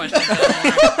of questions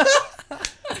anymore.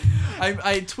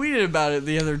 I tweeted about it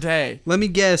the other day. Let me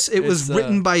guess. It was It's,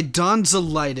 written by Don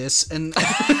Zalitis and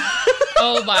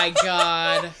Oh my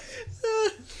god.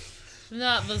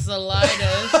 Not the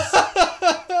Zalitis.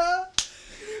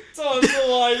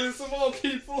 Tonsillitis of all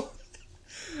people.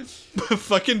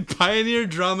 fucking Pioneer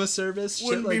Drama Service. Shit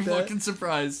Wouldn't like be that. fucking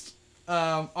surprised.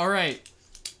 All right.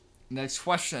 Next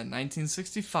question.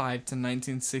 1965 to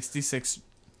 1966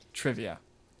 trivia.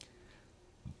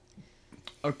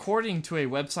 According to a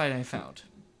website I found,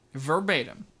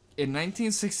 verbatim, in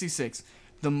 1966,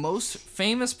 The most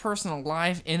famous person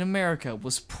alive in America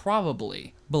was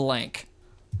probably blank.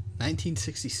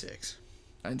 1966.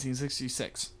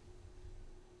 1966.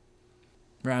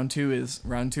 Round two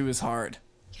is hard.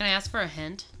 Can I ask for a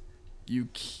hint? You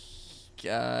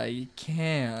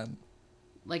can.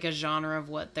 Like a genre of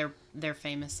what they're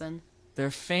famous in?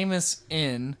 They're famous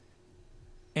in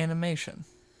animation.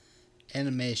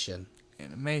 Animation.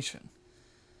 Animation.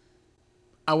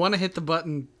 I want to hit the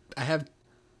button. I have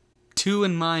two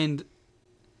in mind.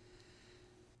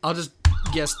 I'll just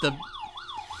guess the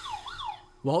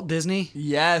Walt Disney.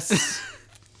 Yes.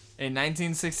 In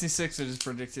 1966, it is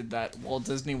predicted that Walt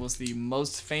Disney was the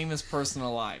most famous person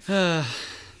alive. It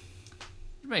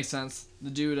makes sense. The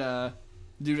dude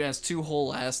has 2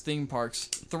 whole ass theme parks,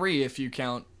 3 if you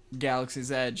count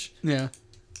Galaxy's Edge. Yeah.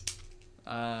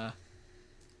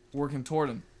 Working toward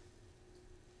him.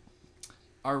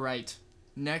 All right.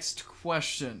 Next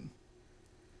question.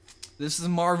 This is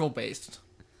Marvel based.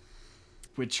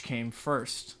 Which came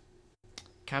first?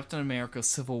 Captain America: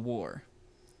 Civil War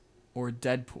or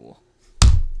Deadpool?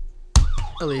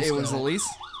 Elise. It was Elise?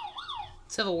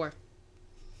 Civil War.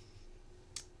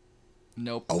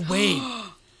 Nope. Oh wait.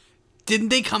 Didn't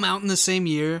they come out in the same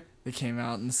year? They came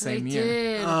out in the same They year.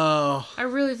 did. Oh. I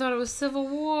really thought it was Civil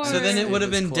War. So then it would have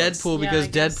was been close. Deadpool Yeah, because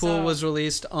I guess Deadpool so. was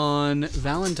released on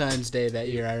Valentine's Day that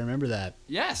year. I remember that.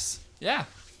 Yes. Yeah.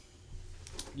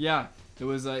 Yeah. It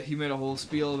was. He made a whole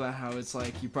spiel about how it's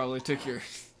like you probably took your.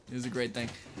 It was a great thing.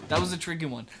 That was a tricky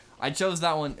one. I chose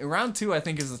that one. Round 2, I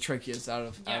think, is the trickiest out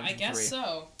of. Yeah, out of I the guess 3.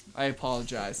 so. I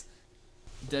apologize.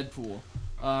 Deadpool.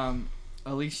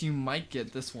 At least you might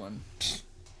get this one.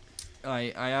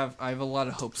 I have a lot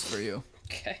of hopes for you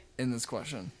Okay. in this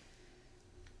question.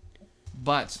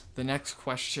 But the next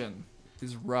question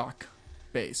is rock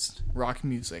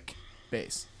music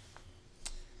based.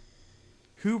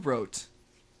 Who wrote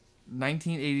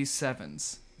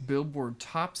 1987's Billboard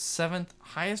Top 7th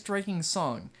highest ranking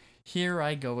song, Here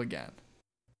I Go Again?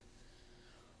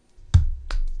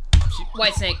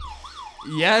 Whitesnake.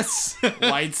 Yes,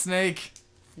 Whitesnake.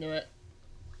 Knew it.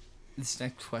 This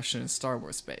next question is Star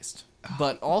Wars based,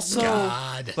 but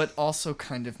also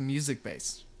kind of music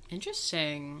based.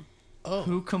 Interesting. Oh.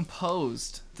 Who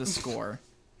composed the score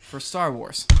for Star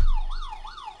Wars?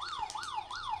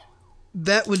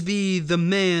 That would be the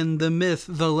man, the myth,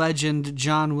 the legend,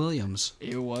 John Williams.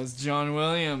 It was John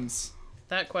Williams.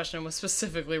 That question was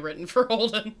specifically written for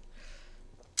Holden.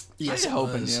 Yes, I it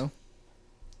hope was. you.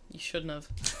 You shouldn't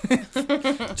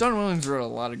have. John Williams wrote a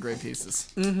lot of great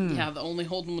pieces. Yeah, the only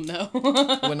Holden would know.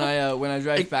 When I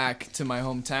drive back to my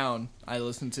hometown, I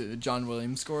listen to John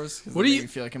Williams scores. 'Cause What they do make you- me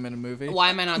feel like I'm in a movie? Why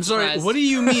am I not I'm sorry, surprised? what do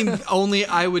you mean only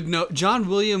I would know? John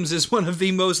Williams is one of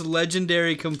the most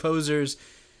legendary composers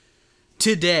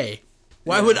today.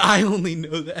 Why would I only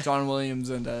know that? John Williams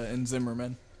and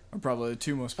Zimmerman are probably the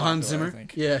 2 most popular. Hans Zimmer? I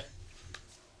think. Yeah.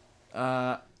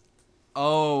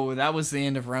 Oh, that was the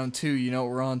end of round 2. You know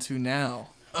what we're on to now?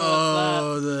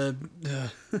 Oh,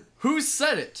 Who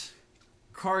said it?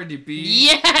 Cardi B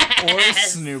Yes! or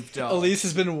Snoop Dogg? Elise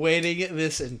has been waiting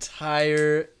this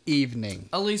entire evening.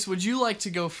 Elise, would you like to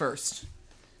go first?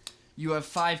 You have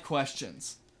 5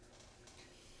 questions.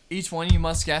 Each one you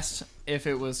must guess if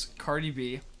it was Cardi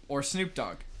B or Snoop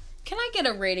Dogg. Can I get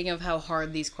a rating of how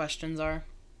hard these questions are?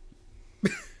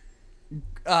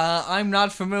 I'm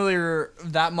not familiar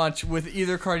that much with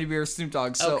either Cardi B or Snoop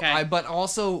Dogg, so Okay. but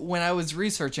also when I was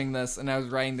researching this and I was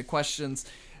writing the questions,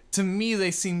 to me they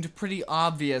seemed pretty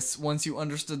obvious once you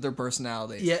understood their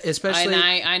personality. Yeah, especially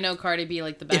I know Cardi B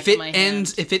like the back if of it my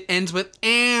ends hand. if it ends with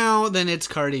ow, then it's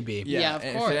Cardi B. Yeah, of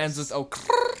and course. if it ends with oh,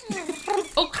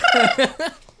 Oh,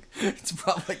 it's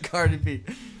probably Cardi B.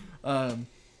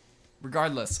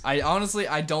 Regardless,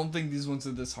 I don't think these ones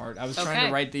are this hard. I was trying Okay.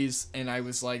 to write these and I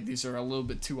was like, these are a little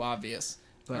bit too obvious.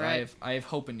 But Alright. I have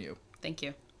hope in you. thank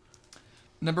you.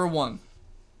 Number 1.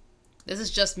 This is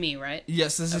just me, right?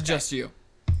 Yes, this is Okay. just you.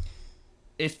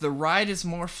 If the ride is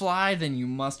more fly, then you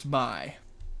must buy.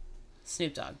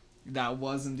 Snoop Dogg. That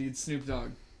was indeed Snoop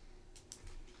Dogg.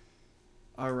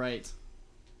 Alright.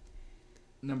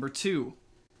 Number 2.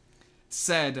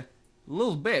 Said,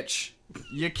 "Little bitch,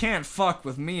 you can't fuck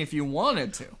with me if you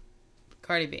wanted to."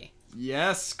 Cardi B.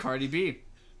 Yes, Cardi B.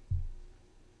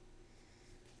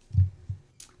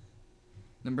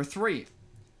 Number 3.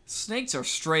 Snakes are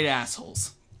straight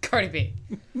assholes. Cardi B.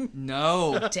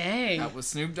 No. Dang. That was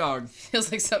Snoop Dogg.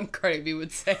 Feels like something Cardi B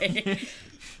would say.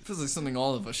 Feels like something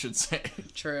all of us should say.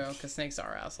 True, because snakes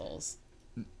are assholes.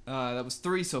 That was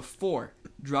 3, so 4.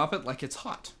 Drop it like it's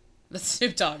hot. That's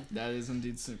Snoop Dogg. That is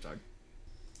indeed Snoop Dogg.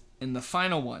 And the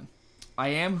final one. I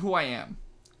am who I am.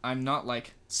 I'm not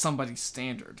like somebody's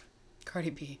standard. Cardi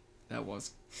B. That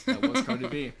was Cardi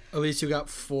B. Elise, you got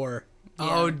 4. Yeah.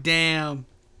 Oh, damn.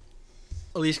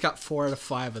 Elise got 4 out of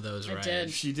 5 of those I right.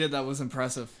 did. She did. That was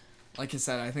impressive. Like I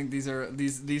said, I think these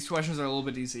questions are a little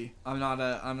bit easy. I'm not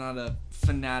a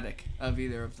fanatic of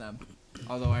either of them,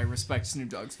 although I respect Snoop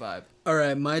Dogg's vibe. All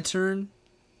right, my turn.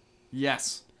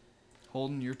 Yes.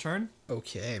 Holden, your turn.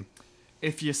 Okay.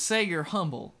 If you say you're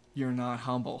humble, you're not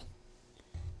humble.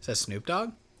 Is that Snoop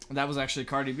Dogg? That was actually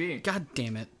Cardi B. God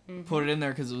damn it. Put it in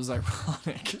there because it was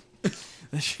ironic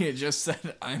that she had just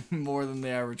said, I'm more than the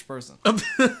average person.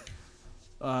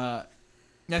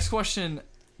 Next question.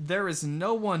 There is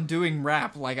no one doing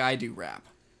rap like I do rap.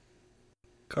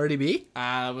 Cardi B?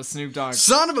 That was Snoop Dogg.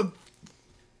 Son of a...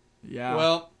 Yeah.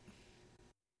 Well,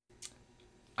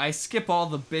 I skip all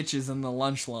the bitches in the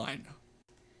lunch line.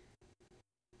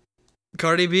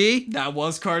 Cardi B? That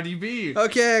was Cardi B.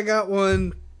 Okay, I got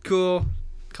one. Cool.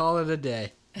 Call it a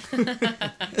day.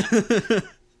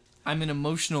 I'm an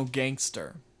emotional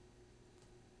gangster.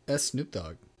 That's Snoop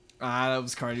Dogg. That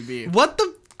was Cardi B. What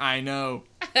the... I know.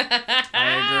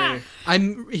 I agree.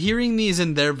 I'm hearing these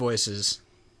in their voices.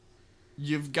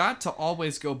 You've got to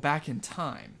always go back in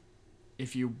time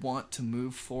if you want to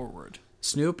move forward.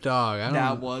 Snoop Dogg. I don't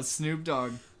That know. was Snoop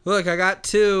Dogg. Look, I got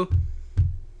 2.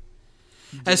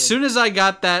 As soon as I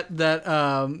got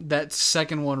that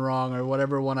second one wrong, or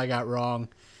whatever one I got wrong,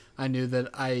 I knew that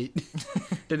I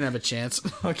didn't have a chance.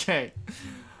 Okay.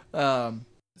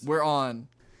 We're on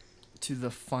to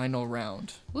the final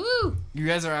round. Woo! You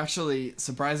guys are actually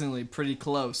surprisingly pretty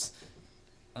close.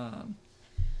 I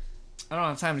don't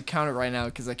have time to count it right now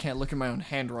because I can't look at my own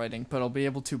handwriting, but I'll be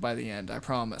able to by the end, I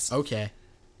promise. Okay.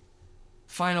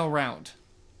 Final round.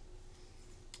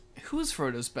 Who is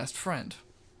Frodo's best friend?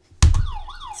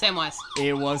 Samwise.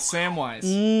 It was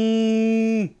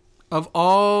Samwise. Of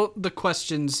all the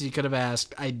questions he could have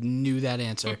asked, I knew that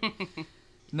answer.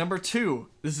 Number 2.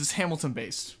 This is Hamilton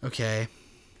based. Okay.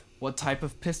 What type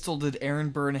of pistol did Aaron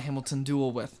Burr and Hamilton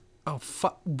duel with? Oh,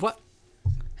 fuck. What?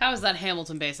 How is that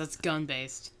Hamilton based? That's gun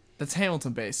based. That's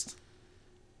Hamilton based.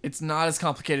 It's not as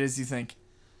complicated as you think.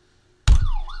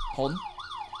 Holden?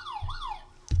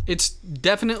 It's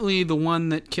definitely the one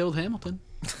that killed Hamilton.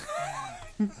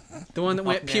 The one that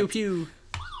went pew pew.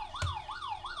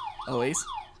 Elise?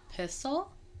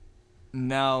 Pistol?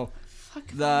 No. Fuck.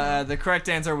 The correct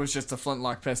answer was just a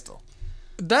flintlock pistol.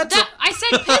 That's I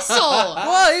said pistol!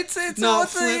 Well, it's no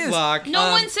it's flintlock.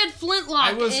 No one said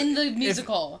flintlock was- in the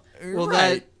musical. Well,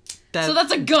 right. that. So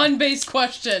that's a gun-based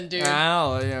question, dude.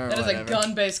 Oh, yeah, That is a whatever.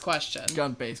 gun-based question.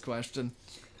 Gun-based question.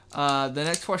 The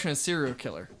next question is serial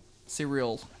killer.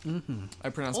 Serial. I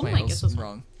pronounced Oh my my L's goodness.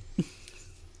 wrong.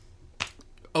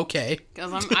 Okay.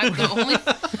 Because I'm the only...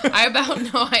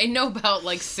 I know about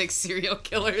like 6 serial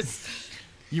killers.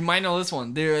 You might know this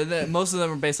one. Most of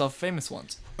them are based off famous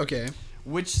ones. Okay.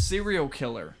 Which serial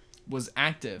killer was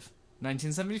active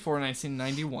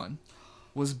 1974-1991,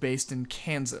 was based in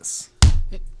Kansas?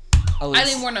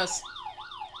 Elise? Eileen Wuornos.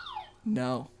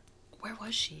 No. Where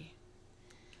was she?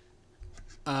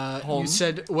 You Holden?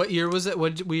 said, what year was it?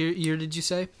 What year did you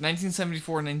say?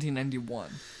 1974-1991.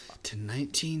 To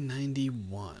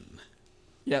 1991.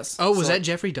 Yes. Oh, was So- that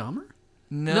Jeffrey Dahmer?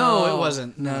 No. No, it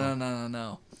wasn't.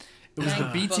 No. It was the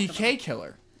BTK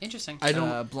killer. Interesting. I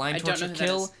don't. Blind I don't know torture who that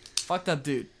kill. is. Fucked up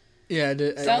dude. Yeah, I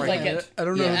did. Sounds like it. I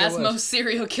don't know. Yeah, who As that was. most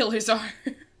serial killers are.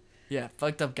 Yeah,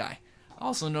 fucked up guy.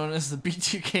 Also known as the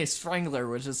BTK Strangler,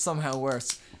 which is somehow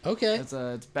worse. Okay. It's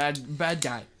bad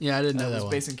guy. Yeah, I didn't know That that was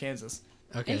one. based in Kansas.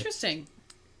 Okay. Interesting.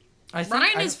 I think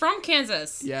Ryan is from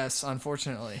Kansas. Yes,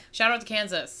 unfortunately. Shout out to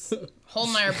Kansas.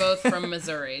 Holden and I are both from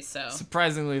Missouri, so.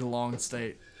 Surprisingly long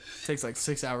state. Takes like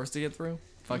 6 hours to get through.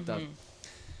 Fucked up.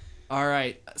 All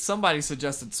right, somebody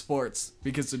suggested sports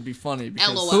because it'd be funny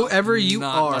because LOL. Whoever you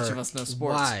not are. much of us know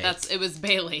sports. Why? It was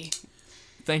Bailey.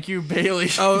 Thank you, Bailey.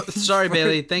 Oh, sorry,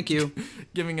 Bailey. Thank you.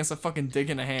 Giving us a fucking dick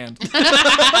in a hand.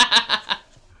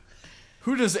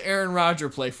 Who does Aaron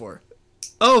Rodgers play for?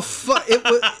 Oh fuck! It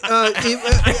was.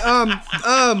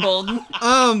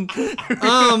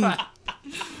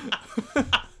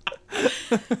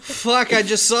 Fuck! I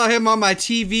just saw him on my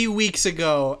TV weeks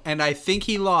ago, and I think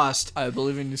he lost. I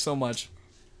believe in you so much.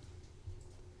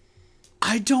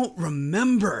 I don't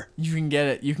remember. You can get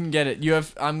it. You can get it. You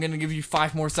have. I'm gonna give you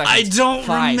 5 more seconds. I don't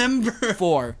 5, remember.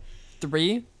 4,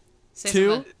 3, Say 2,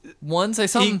 something. 1. Say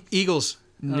something. Eagles.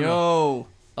 No.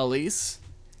 Elise.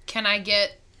 Can I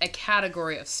get a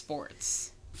category of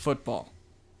sports? Football.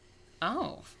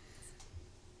 Oh.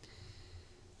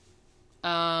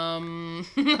 I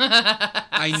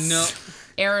know.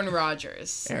 Aaron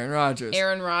Rodgers. Aaron Rodgers.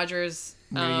 Aaron Rodgers.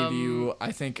 I'm gonna give you.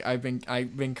 I think I've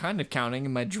been kind of counting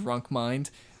in my drunk mind.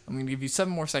 I'm gonna give you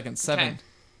 7 more seconds. 7, Okay.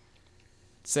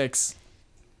 6,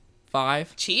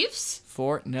 5, Chiefs?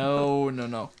 4.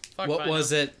 No. Fuck What if I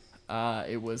was know. it?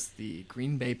 It was the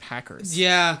Green Bay Packers.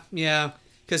 Yeah.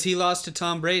 Because he lost to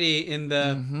Tom Brady in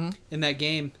that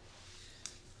game,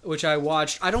 which I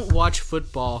watched. I don't watch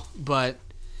football, but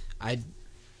I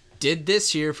did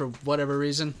this year for whatever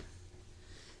reason.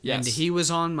 Yes. And he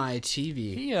was on my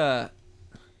TV. He,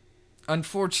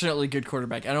 unfortunately, good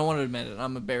quarterback. I don't want to admit it.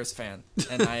 I'm a Bears fan,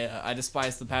 and I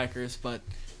despise the Packers, but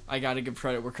I got to give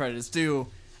credit where credit is due.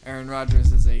 Aaron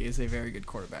Rodgers is a very good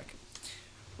quarterback.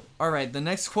 All right, the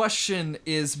next question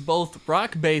is both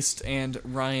rock-based and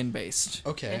Ryan-based.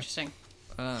 Okay. Interesting.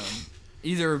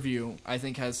 Either of you, I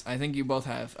think you both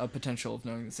have a potential of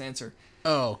knowing this answer.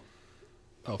 Oh,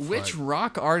 Which fuck.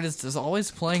 rock artist is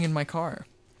always playing in my car?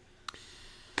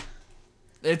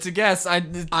 It's a guess. I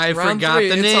round forgot 3,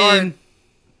 the it's name. hard.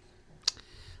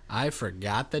 I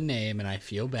forgot the name, and I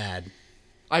feel bad.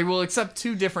 I will accept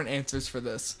 2 different answers for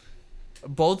this,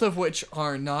 both of which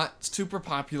are not super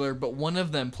popular, but one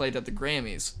of them played at the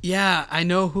Grammys. Yeah, I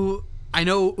know who I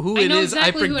know it is.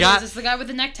 exactly I who forgot. it is. It's the guy with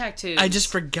the neck tattoos. I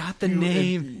just forgot the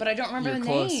name. But I don't remember You're the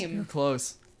close. name. You're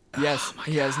close. Yes,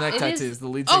 he has neck It tattoos. is- The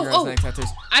lead singer has Oh. neck tattoos.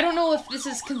 I don't know if this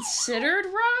is considered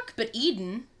rock, but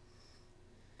Eden.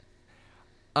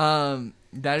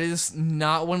 That is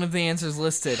not one of the answers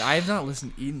listed. I have not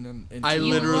listened to Eden. I You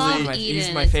literally- love he's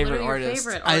Eden. my It's favorite literally your artist.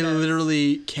 favorite I artist.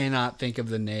 literally cannot think of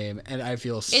the name, and I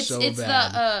feel It's so it's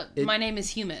bad. the My Name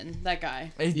Is Human. That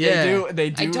guy. Yeah. They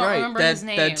do I don't right. remember his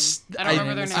name. I don't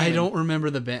remember their name. I don't remember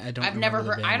the band. I don't. I've never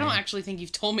remember heard. the band I don't name. actually think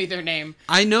you've told me their name.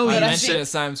 I know I But I mentioned think-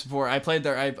 it times before. I played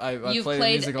their. I You've play their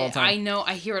played. music all the time. I know.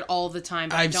 I hear it all the time.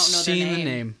 But I I've don't know their seen name. the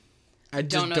name. I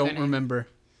just Don't know their don't name. remember.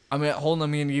 I'm gonna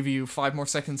give you 5 more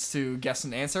seconds to guess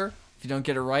an answer. If you don't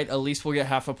get it right, at least we'll get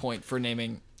half a point for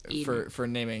naming for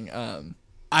naming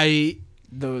I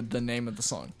the name of the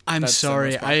song. I'm That's the sorry.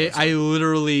 most popular song. I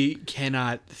literally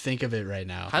cannot think of it right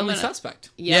now. Highly gonna-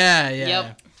 suspect. Yep. Yeah.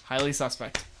 Yep. Highly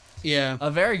suspect. Yeah.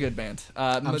 A very good band.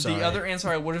 But sorry. the other answer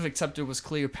I would have accepted was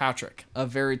Cleopatra, a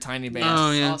very tiny band.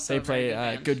 Oh, yeah. Also They a very play good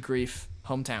band. Good Grief,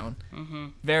 Hometown.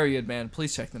 Very good band.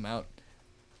 Please check them out.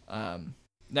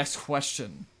 Next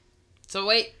question. So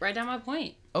wait, write down my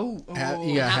point. Oh,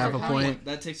 You got half a point.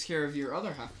 That takes care of your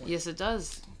other half point. Yes, it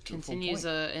does. To a full Continues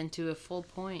into a full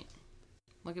point.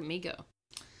 Look at me go.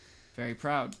 Very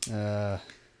proud. Uh,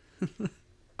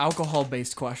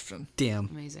 Alcohol-based question. damn.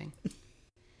 Amazing.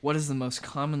 What is the most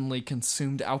commonly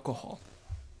consumed alcohol?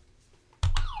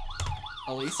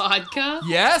 Elise? Vodka.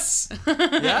 Yes.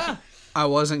 Yeah. I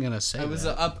wasn't gonna say It was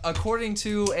that. according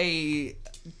to a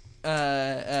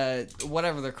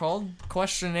whatever they're called,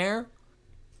 questionnaire.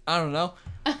 I don't know.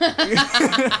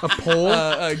 A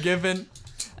poll, Given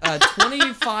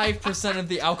 25% of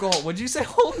the alcohol. Would you say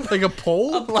Holden? like a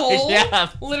poll. Poll? yeah,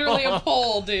 Literally a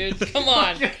poll, dude. Come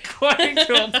on. According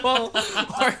to a poll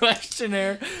or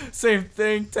questionnaire, same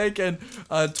thing. Taken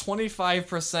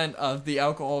 25% of the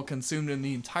alcohol consumed in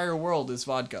the entire world is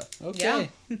vodka. Okay.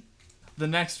 The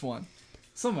next one.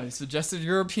 Somebody suggested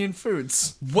European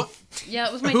foods. What? Yeah,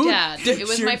 it was my Who dad. did It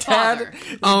was Your my dad, father.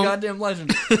 you goddamn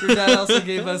legend. Your dad also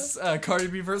gave us Cardi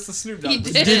B versus Snoop Dogg. He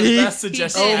which did. is the He? best He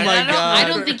suggestion. did. Oh my And I God.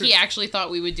 don't think he actually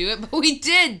thought we would do it, but we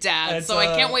did, Dad. It's, so I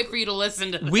can't wait for you to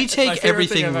listen to this. We my take favorite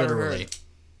everything thing I've ever literally. heard.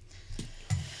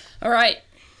 All right.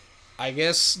 I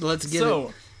guess let's get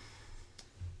So,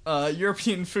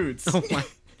 European foods. it. Oh my.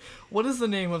 What is the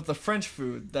name of the French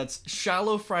food that's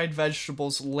shallow fried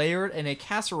vegetables layered in a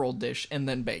casserole dish and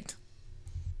then baked?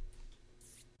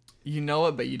 You know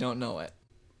it, but you don't know it.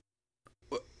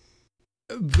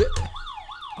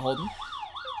 Holden?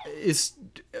 Is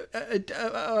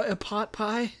a pot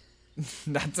pie?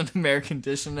 That's an American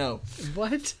dish, no.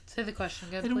 What? Say the question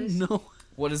I again, don't please. know.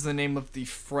 What is the name of the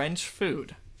French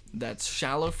food that's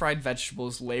shallow fried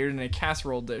vegetables layered in a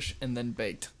casserole dish and then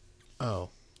baked? Oh.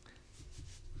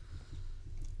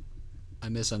 I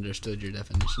misunderstood your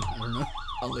definition. I don't know.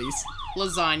 Elise?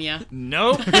 Lasagna.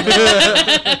 Nope.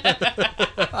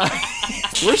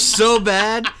 We're so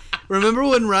bad. Remember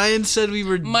when Ryan said we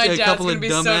were My a dad's couple gonna of be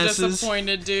so dumbasses?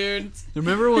 disappointed, dude.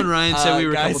 Remember when Ryan said we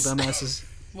were a couple guys. dumbasses?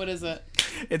 What is it?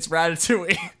 It's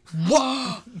Ratatouille.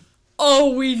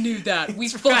 Oh, we knew that. We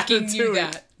fucking knew Ratatouille.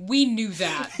 that. We knew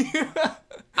that.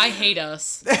 I hate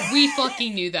us. We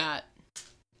fucking knew that.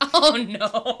 Oh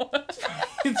no.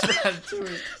 It's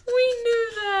Ratatouille. We knew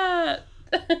that.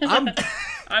 I'm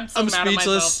I'm so I'm mad at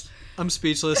myself. speechless. I'm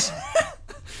speechless.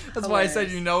 That's why I said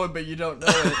Hilarious. you know it, but you don't know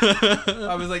it.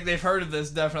 I was like, they've heard of this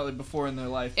definitely before in their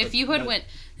life. If you had went,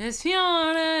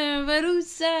 Espiona,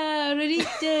 Verusa,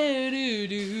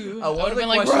 Radita, one of I would have the been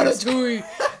like, questions-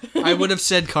 Ratatouille, I would have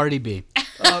said Cardi B.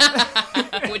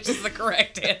 which is the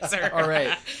correct answer. All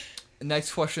right. The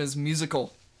next question is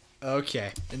musical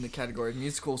Okay. in the category of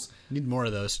musicals. Need more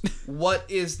of those. What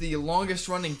is the longest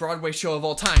running Broadway show of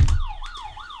all time?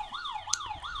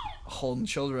 Holden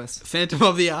Childress. Phantom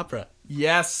of the Opera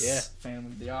Yes. Yeah. Phantom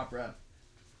of the Opera.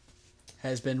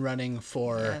 has been running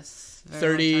for Yes. very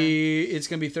 30. It's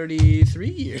going to be 33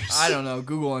 years. I don't know.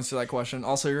 Google answer that question.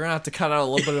 Also, you're gonna have to cut out a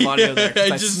little bit of audio there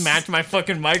because I I just- smacked my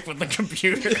fucking mic with the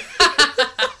computer.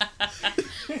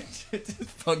 It just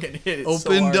fucking hit it so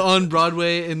Opened hard. on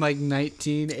Broadway in like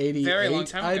 1988, Very long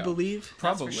time I ago. believe. That's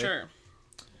Probably. for sure.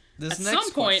 This At next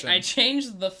some point, question. I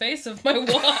changed the face of my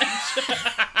watch.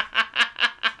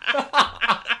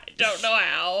 I don't know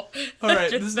how. All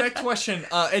right, this next question.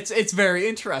 It's very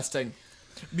interesting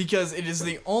because it is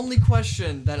the only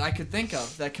question that I could think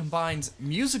of that combines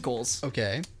musicals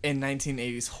Okay. and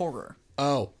 1980s horror.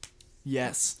 Oh.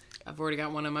 Yes. I've already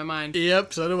got one in my mind.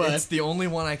 Yep, so do I. It's the only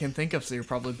one I can think of, so you're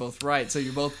probably both right. So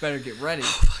you both better get ready.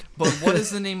 But what is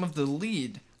the name of the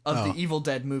lead of Oh. the Evil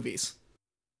Dead movies?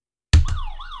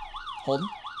 Holden?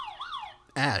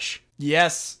 Ash.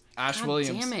 Yes, Ash God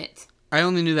Williams. damn it. I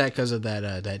only knew that because of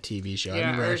that that TV show. I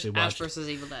never actually Ash watched. versus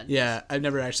Evil Dead. Yeah, I've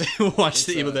never actually watched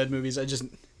the It's, Evil Dead movies. I just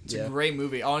It's a great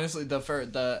movie. Honestly,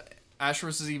 the Ash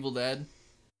vs. Evil Dead.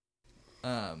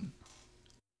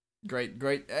 Great.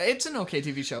 It's an okay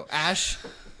TV show. Ash,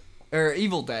 or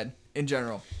Evil Dead in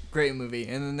general, great movie.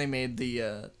 And then they made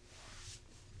the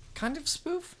kind of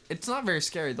spoof. It's not very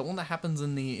scary. The one that happens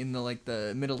in the like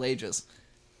the Middle Ages.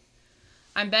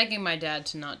 I'm begging my dad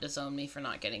to not disown me for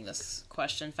not getting this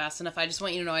question fast enough. I just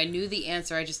want you to know I knew the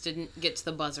answer. I just didn't get to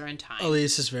the buzzer in time.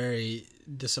 Elise is very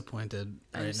disappointed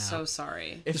right I'm now. so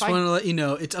sorry. If Just I, want to let you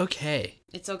know it's okay.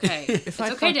 It's okay. It's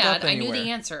I okay, fucked Dad. up I knew anywhere.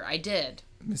 the answer. I did.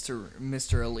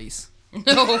 Mr. Elise.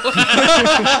 No.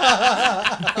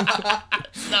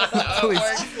 Not how it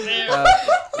works,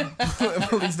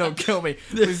 dude. Please don't kill me.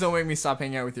 Please don't make me stop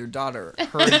hanging out with your daughter.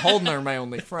 Her and Holden are my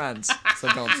only friends. So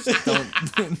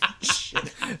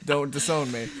don't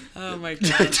disown me. Oh my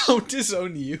god. Don't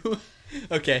disown you.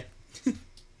 Okay.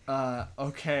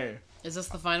 Okay. Is this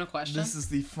the final question? This is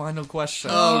the final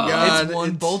question. Oh, God, It's one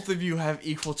it's- both of you have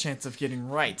equal chance of getting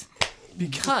right.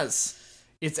 Because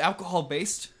it's alcohol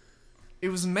based. It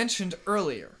was mentioned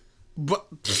earlier. But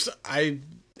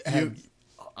You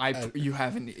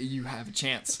have a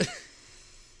chance.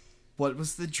 What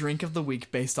was the drink of the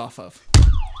week based off of?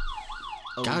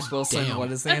 Elise Wilson, damn.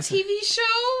 what is the a answer? TV show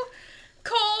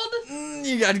called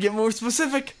You gotta get more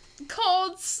specific.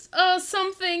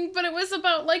 something, but it was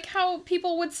about like how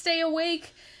people would stay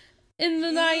awake in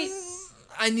the night.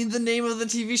 I need the name of the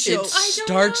TV show. it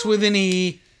starts with an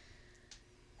E.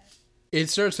 It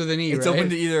starts with an E, It's right? open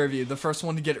to either of you. The first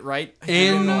one to get it right,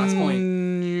 and the last point.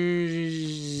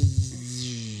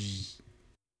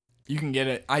 You can get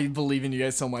it. I believe in you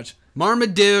guys so much.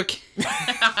 Marmaduke.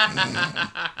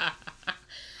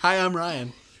 Hi, I'm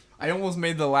Ryan. I almost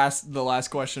made the last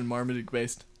question Marmaduke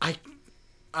based. I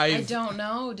I've don't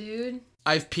know, dude.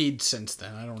 I've peed since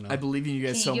then. I don't know. I believe in you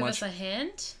guys Can so you give much. us a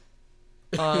hint?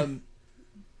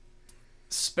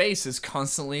 Space is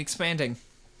constantly expanding.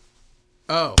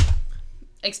 Oh,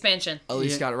 Expansion.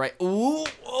 Elise Yeah. got it right. Ooh,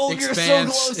 oh, you're so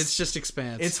Expanse. close. It's just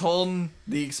Expanse. It's Holden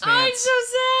the I'm Expanse. so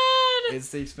sad. It's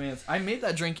the Expanse. I made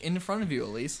that drink in front of you,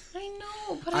 Elise. I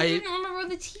know, but I I- didn't remember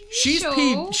the TV She's show.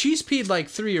 peed. She's peed like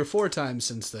 3 or 4 times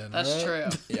since then. That's right?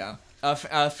 true. Yeah,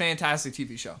 a fantastic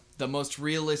TV show. The most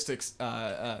realistic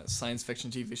science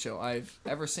fiction TV show I've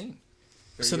ever seen.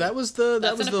 Very So good. that was the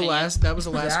That's an opinion. last That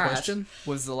question.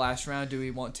 was the last round. Do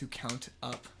we want to count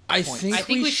up I points? think, I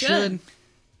think we we should.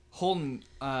 Holden,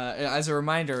 as a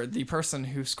reminder, the person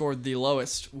who scored the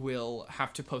lowest will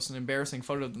have to post an embarrassing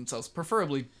photo of themselves,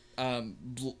 preferably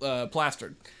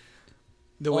plastered.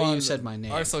 The way you on said my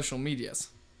name. Our social medias.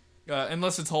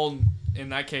 Unless it's Holden, in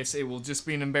that case, it will just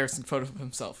be an embarrassing photo of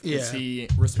himself. Because Yeah. he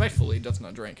respectfully does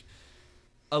not drink.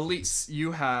 Elise,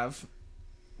 you have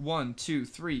 1, 2,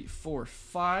 3, 4,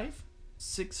 5,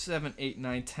 6, 7, 8,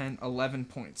 9, 10, 11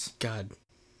 points. God.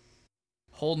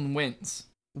 Holden wins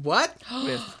What?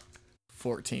 with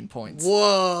 14 points.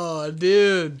 Whoa,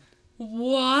 dude.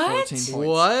 What? 14 points.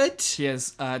 What? She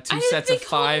has 2 didn't sets of think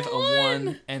 5, Holden a won.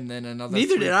 1, and then another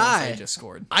Neither 3 did points I. just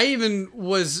scored. I even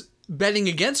was betting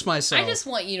against myself. I just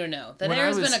want you to know that When I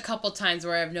there's was- been a couple times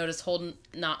where I've noticed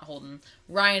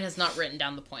Ryan has not written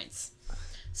down the points.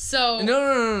 So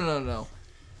No.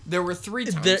 There were 3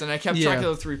 times, There- and I kept track yeah.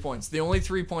 of the 3 points. The only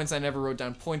 3 points I never wrote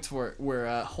down points for were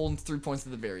Holden's 3 points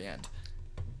at the very end.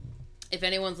 If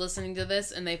anyone's listening to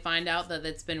this and they find out that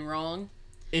it's been wrong,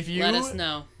 If you let us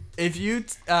know. If you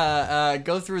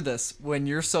go through this when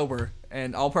you're sober,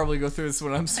 and I'll probably go through this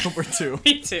when I'm sober too,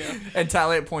 Me too. and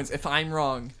tally up points. If I'm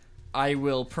wrong, I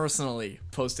will personally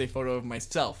post a photo of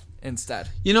myself instead.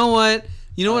 You know what?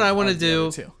 You know what I want to of the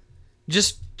other do? two.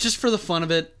 Just for the fun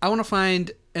of it, I want to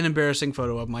find an embarrassing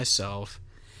photo of myself.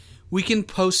 We can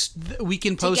post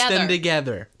them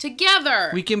together.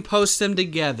 Together. We can post them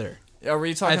together. Are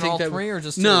we talking I think all that 3 or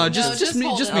just 2? No, No, just just me,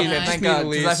 hold just it me, on. Okay, Just thank me, God, and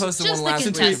because I Elise. posted Just one the last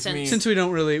week. contestants. Since we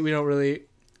don't really.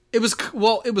 It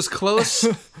was close,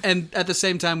 and at the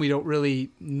same time we don't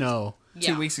really know.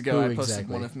 2 weeks ago, Who I posted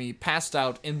exactly? one of me passed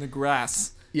out in the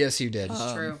grass. Yes, you did.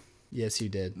 It's true. Yes, you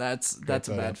did. That's a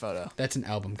photo. bad photo. That's an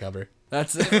album cover.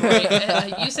 That's Great.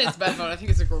 You say it's a bad photo. I think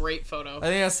it's a great photo. I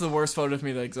think that's the worst photo of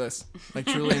me that exists. Like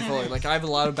truly and fully. Like I have a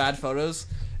lot of bad photos.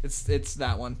 It's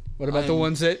that one. What about the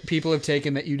ones that people have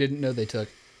taken that you didn't know they took?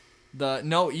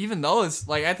 Even those.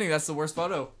 Like I think that's the worst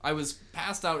photo. I was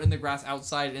passed out in the grass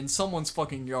outside in someone's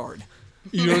fucking yard.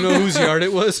 You don't know whose yard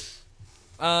it was?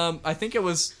 I think it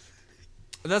was.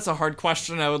 That's a hard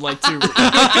question. I would like to.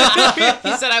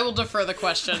 He said, "I will defer the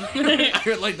question." I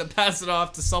would like to pass it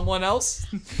off to someone else.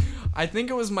 I think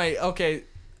it was my. Okay,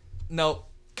 no,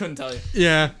 couldn't tell you.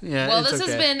 Yeah. Well, it's this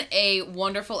okay. has been a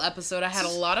wonderful episode. I had a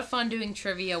lot of fun doing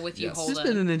trivia with you, Yes. Holden. It's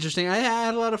been an interesting. I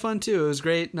had a lot of fun too. It was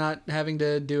great not having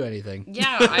to do anything.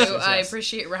 Yeah, I yes.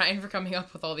 appreciate Ryan for coming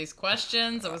up with all these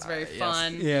questions. It was very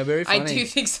fun. Yeah, very funny. I do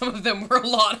think some of them were a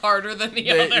lot harder than the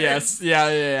others. Yes,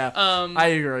 yeah. I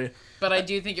agree. But I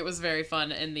do think it was very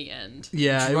fun in the end.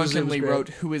 Yeah, it was Drunkenly great. wrote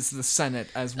 "Who is the Senate"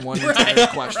 as one entire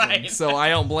question. right. So I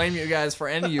don't blame you guys for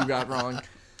any you got wrong.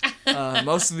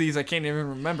 Most of these I can't even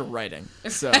remember writing.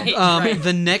 So Right. Right.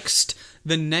 The next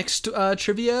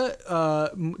trivia,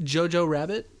 Jojo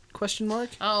Rabbit ?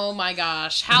 Oh my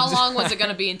gosh. How long was it going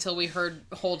to be until we heard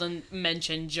Holden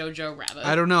mention Jojo Rabbit?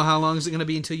 I don't know. How long is it going to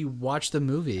be until you watch the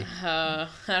movie? I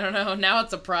don't know. Now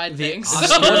it's a pride thing.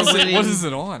 So. what is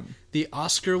it on? The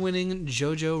Oscar-winning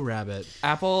Jojo Rabbit.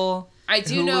 Apple. I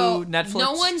do Hulu, know Netflix?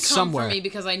 no one come Somewhere. for me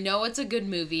because I know it's a good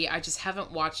movie. I just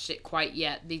haven't watched it quite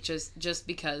yet just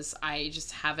because I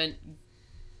just haven't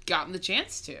gotten the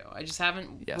chance to. I just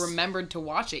haven't Yes. remembered to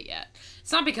watch it yet.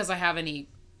 It's not because I have any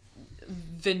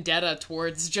vendetta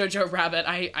towards Jojo Rabbit.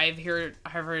 I've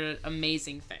heard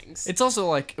amazing things. It's also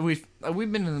like we've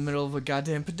been in the middle of a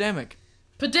goddamn pandemic.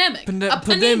 Pandemic. A Pandemic.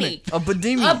 panini. A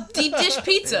pandemic. A deep dish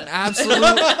pizza. Absolute.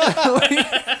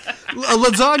 A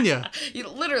lasagna.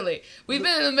 Literally, we've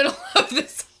been in the middle of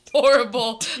this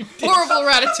horrible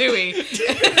ratatouille.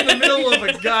 in the middle of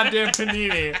a goddamn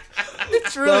panini.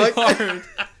 It's really hard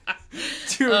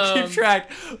to keep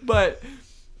track, but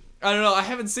I don't know. I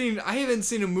haven't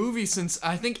seen a movie since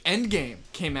I think Endgame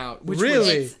came out. Which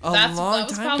Really? was a That long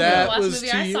was time probably ago. That the last was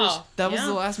movie 2 I years. saw. That was Yeah.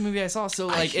 the last movie I saw. So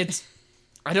like it's.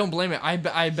 I don't blame it. I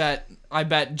bet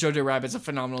Jojo Rabbit's a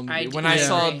phenomenal movie. When I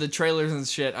saw agree. the trailers and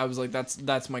shit, I was like,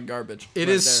 that's my garbage. It right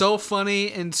is there. so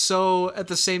funny and so at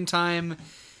the same time,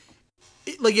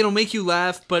 it'll make you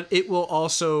laugh, but it will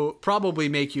also probably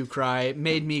make you cry. It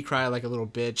made me cry like a little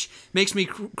bitch. Makes me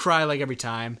cry like every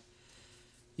time.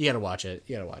 You gotta watch it.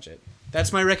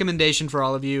 That's my recommendation for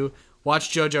all of you. Watch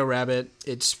Jojo Rabbit.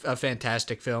 It's a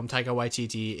fantastic film. Taika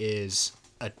Waititi is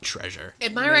a treasure.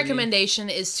 And my recommendation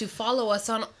is to follow us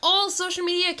on all social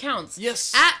media accounts.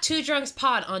 Yes. At Two Drunks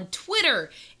Pod on Twitter,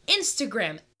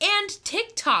 Instagram, and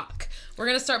TikTok. We're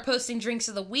going to start posting drinks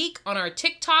of the week on our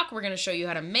TikTok. We're going to show you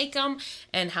how to make them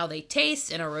and how they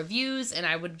taste and our reviews. And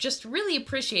I would just really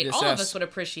appreciate, Yes, all of yes. us would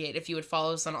appreciate if you would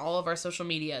follow us on all of our social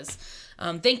medias.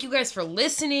 Thank you guys for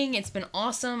listening. It's been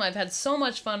awesome. I've had so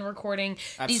much fun recording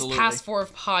Absolutely. these past 4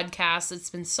 podcasts. It's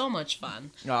been so much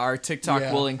fun. Our TikTok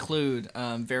Yeah. will include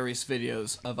various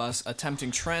videos of us attempting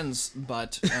trends,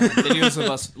 but videos of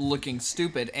us looking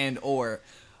stupid and or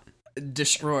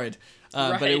destroyed.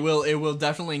 But Right. it will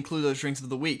definitely include those drinks of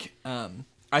the week.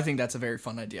 I think that's a very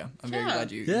fun idea. I'm very Yeah.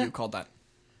 glad you called that.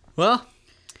 Well,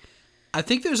 I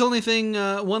think there's only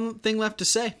one thing left to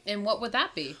say. And what would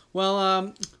that be?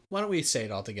 Well, why don't we say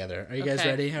it all together? Are you guys Okay.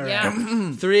 ready? All right.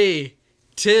 Yeah. 3,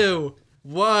 2,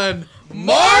 1.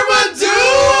 Marmaduke!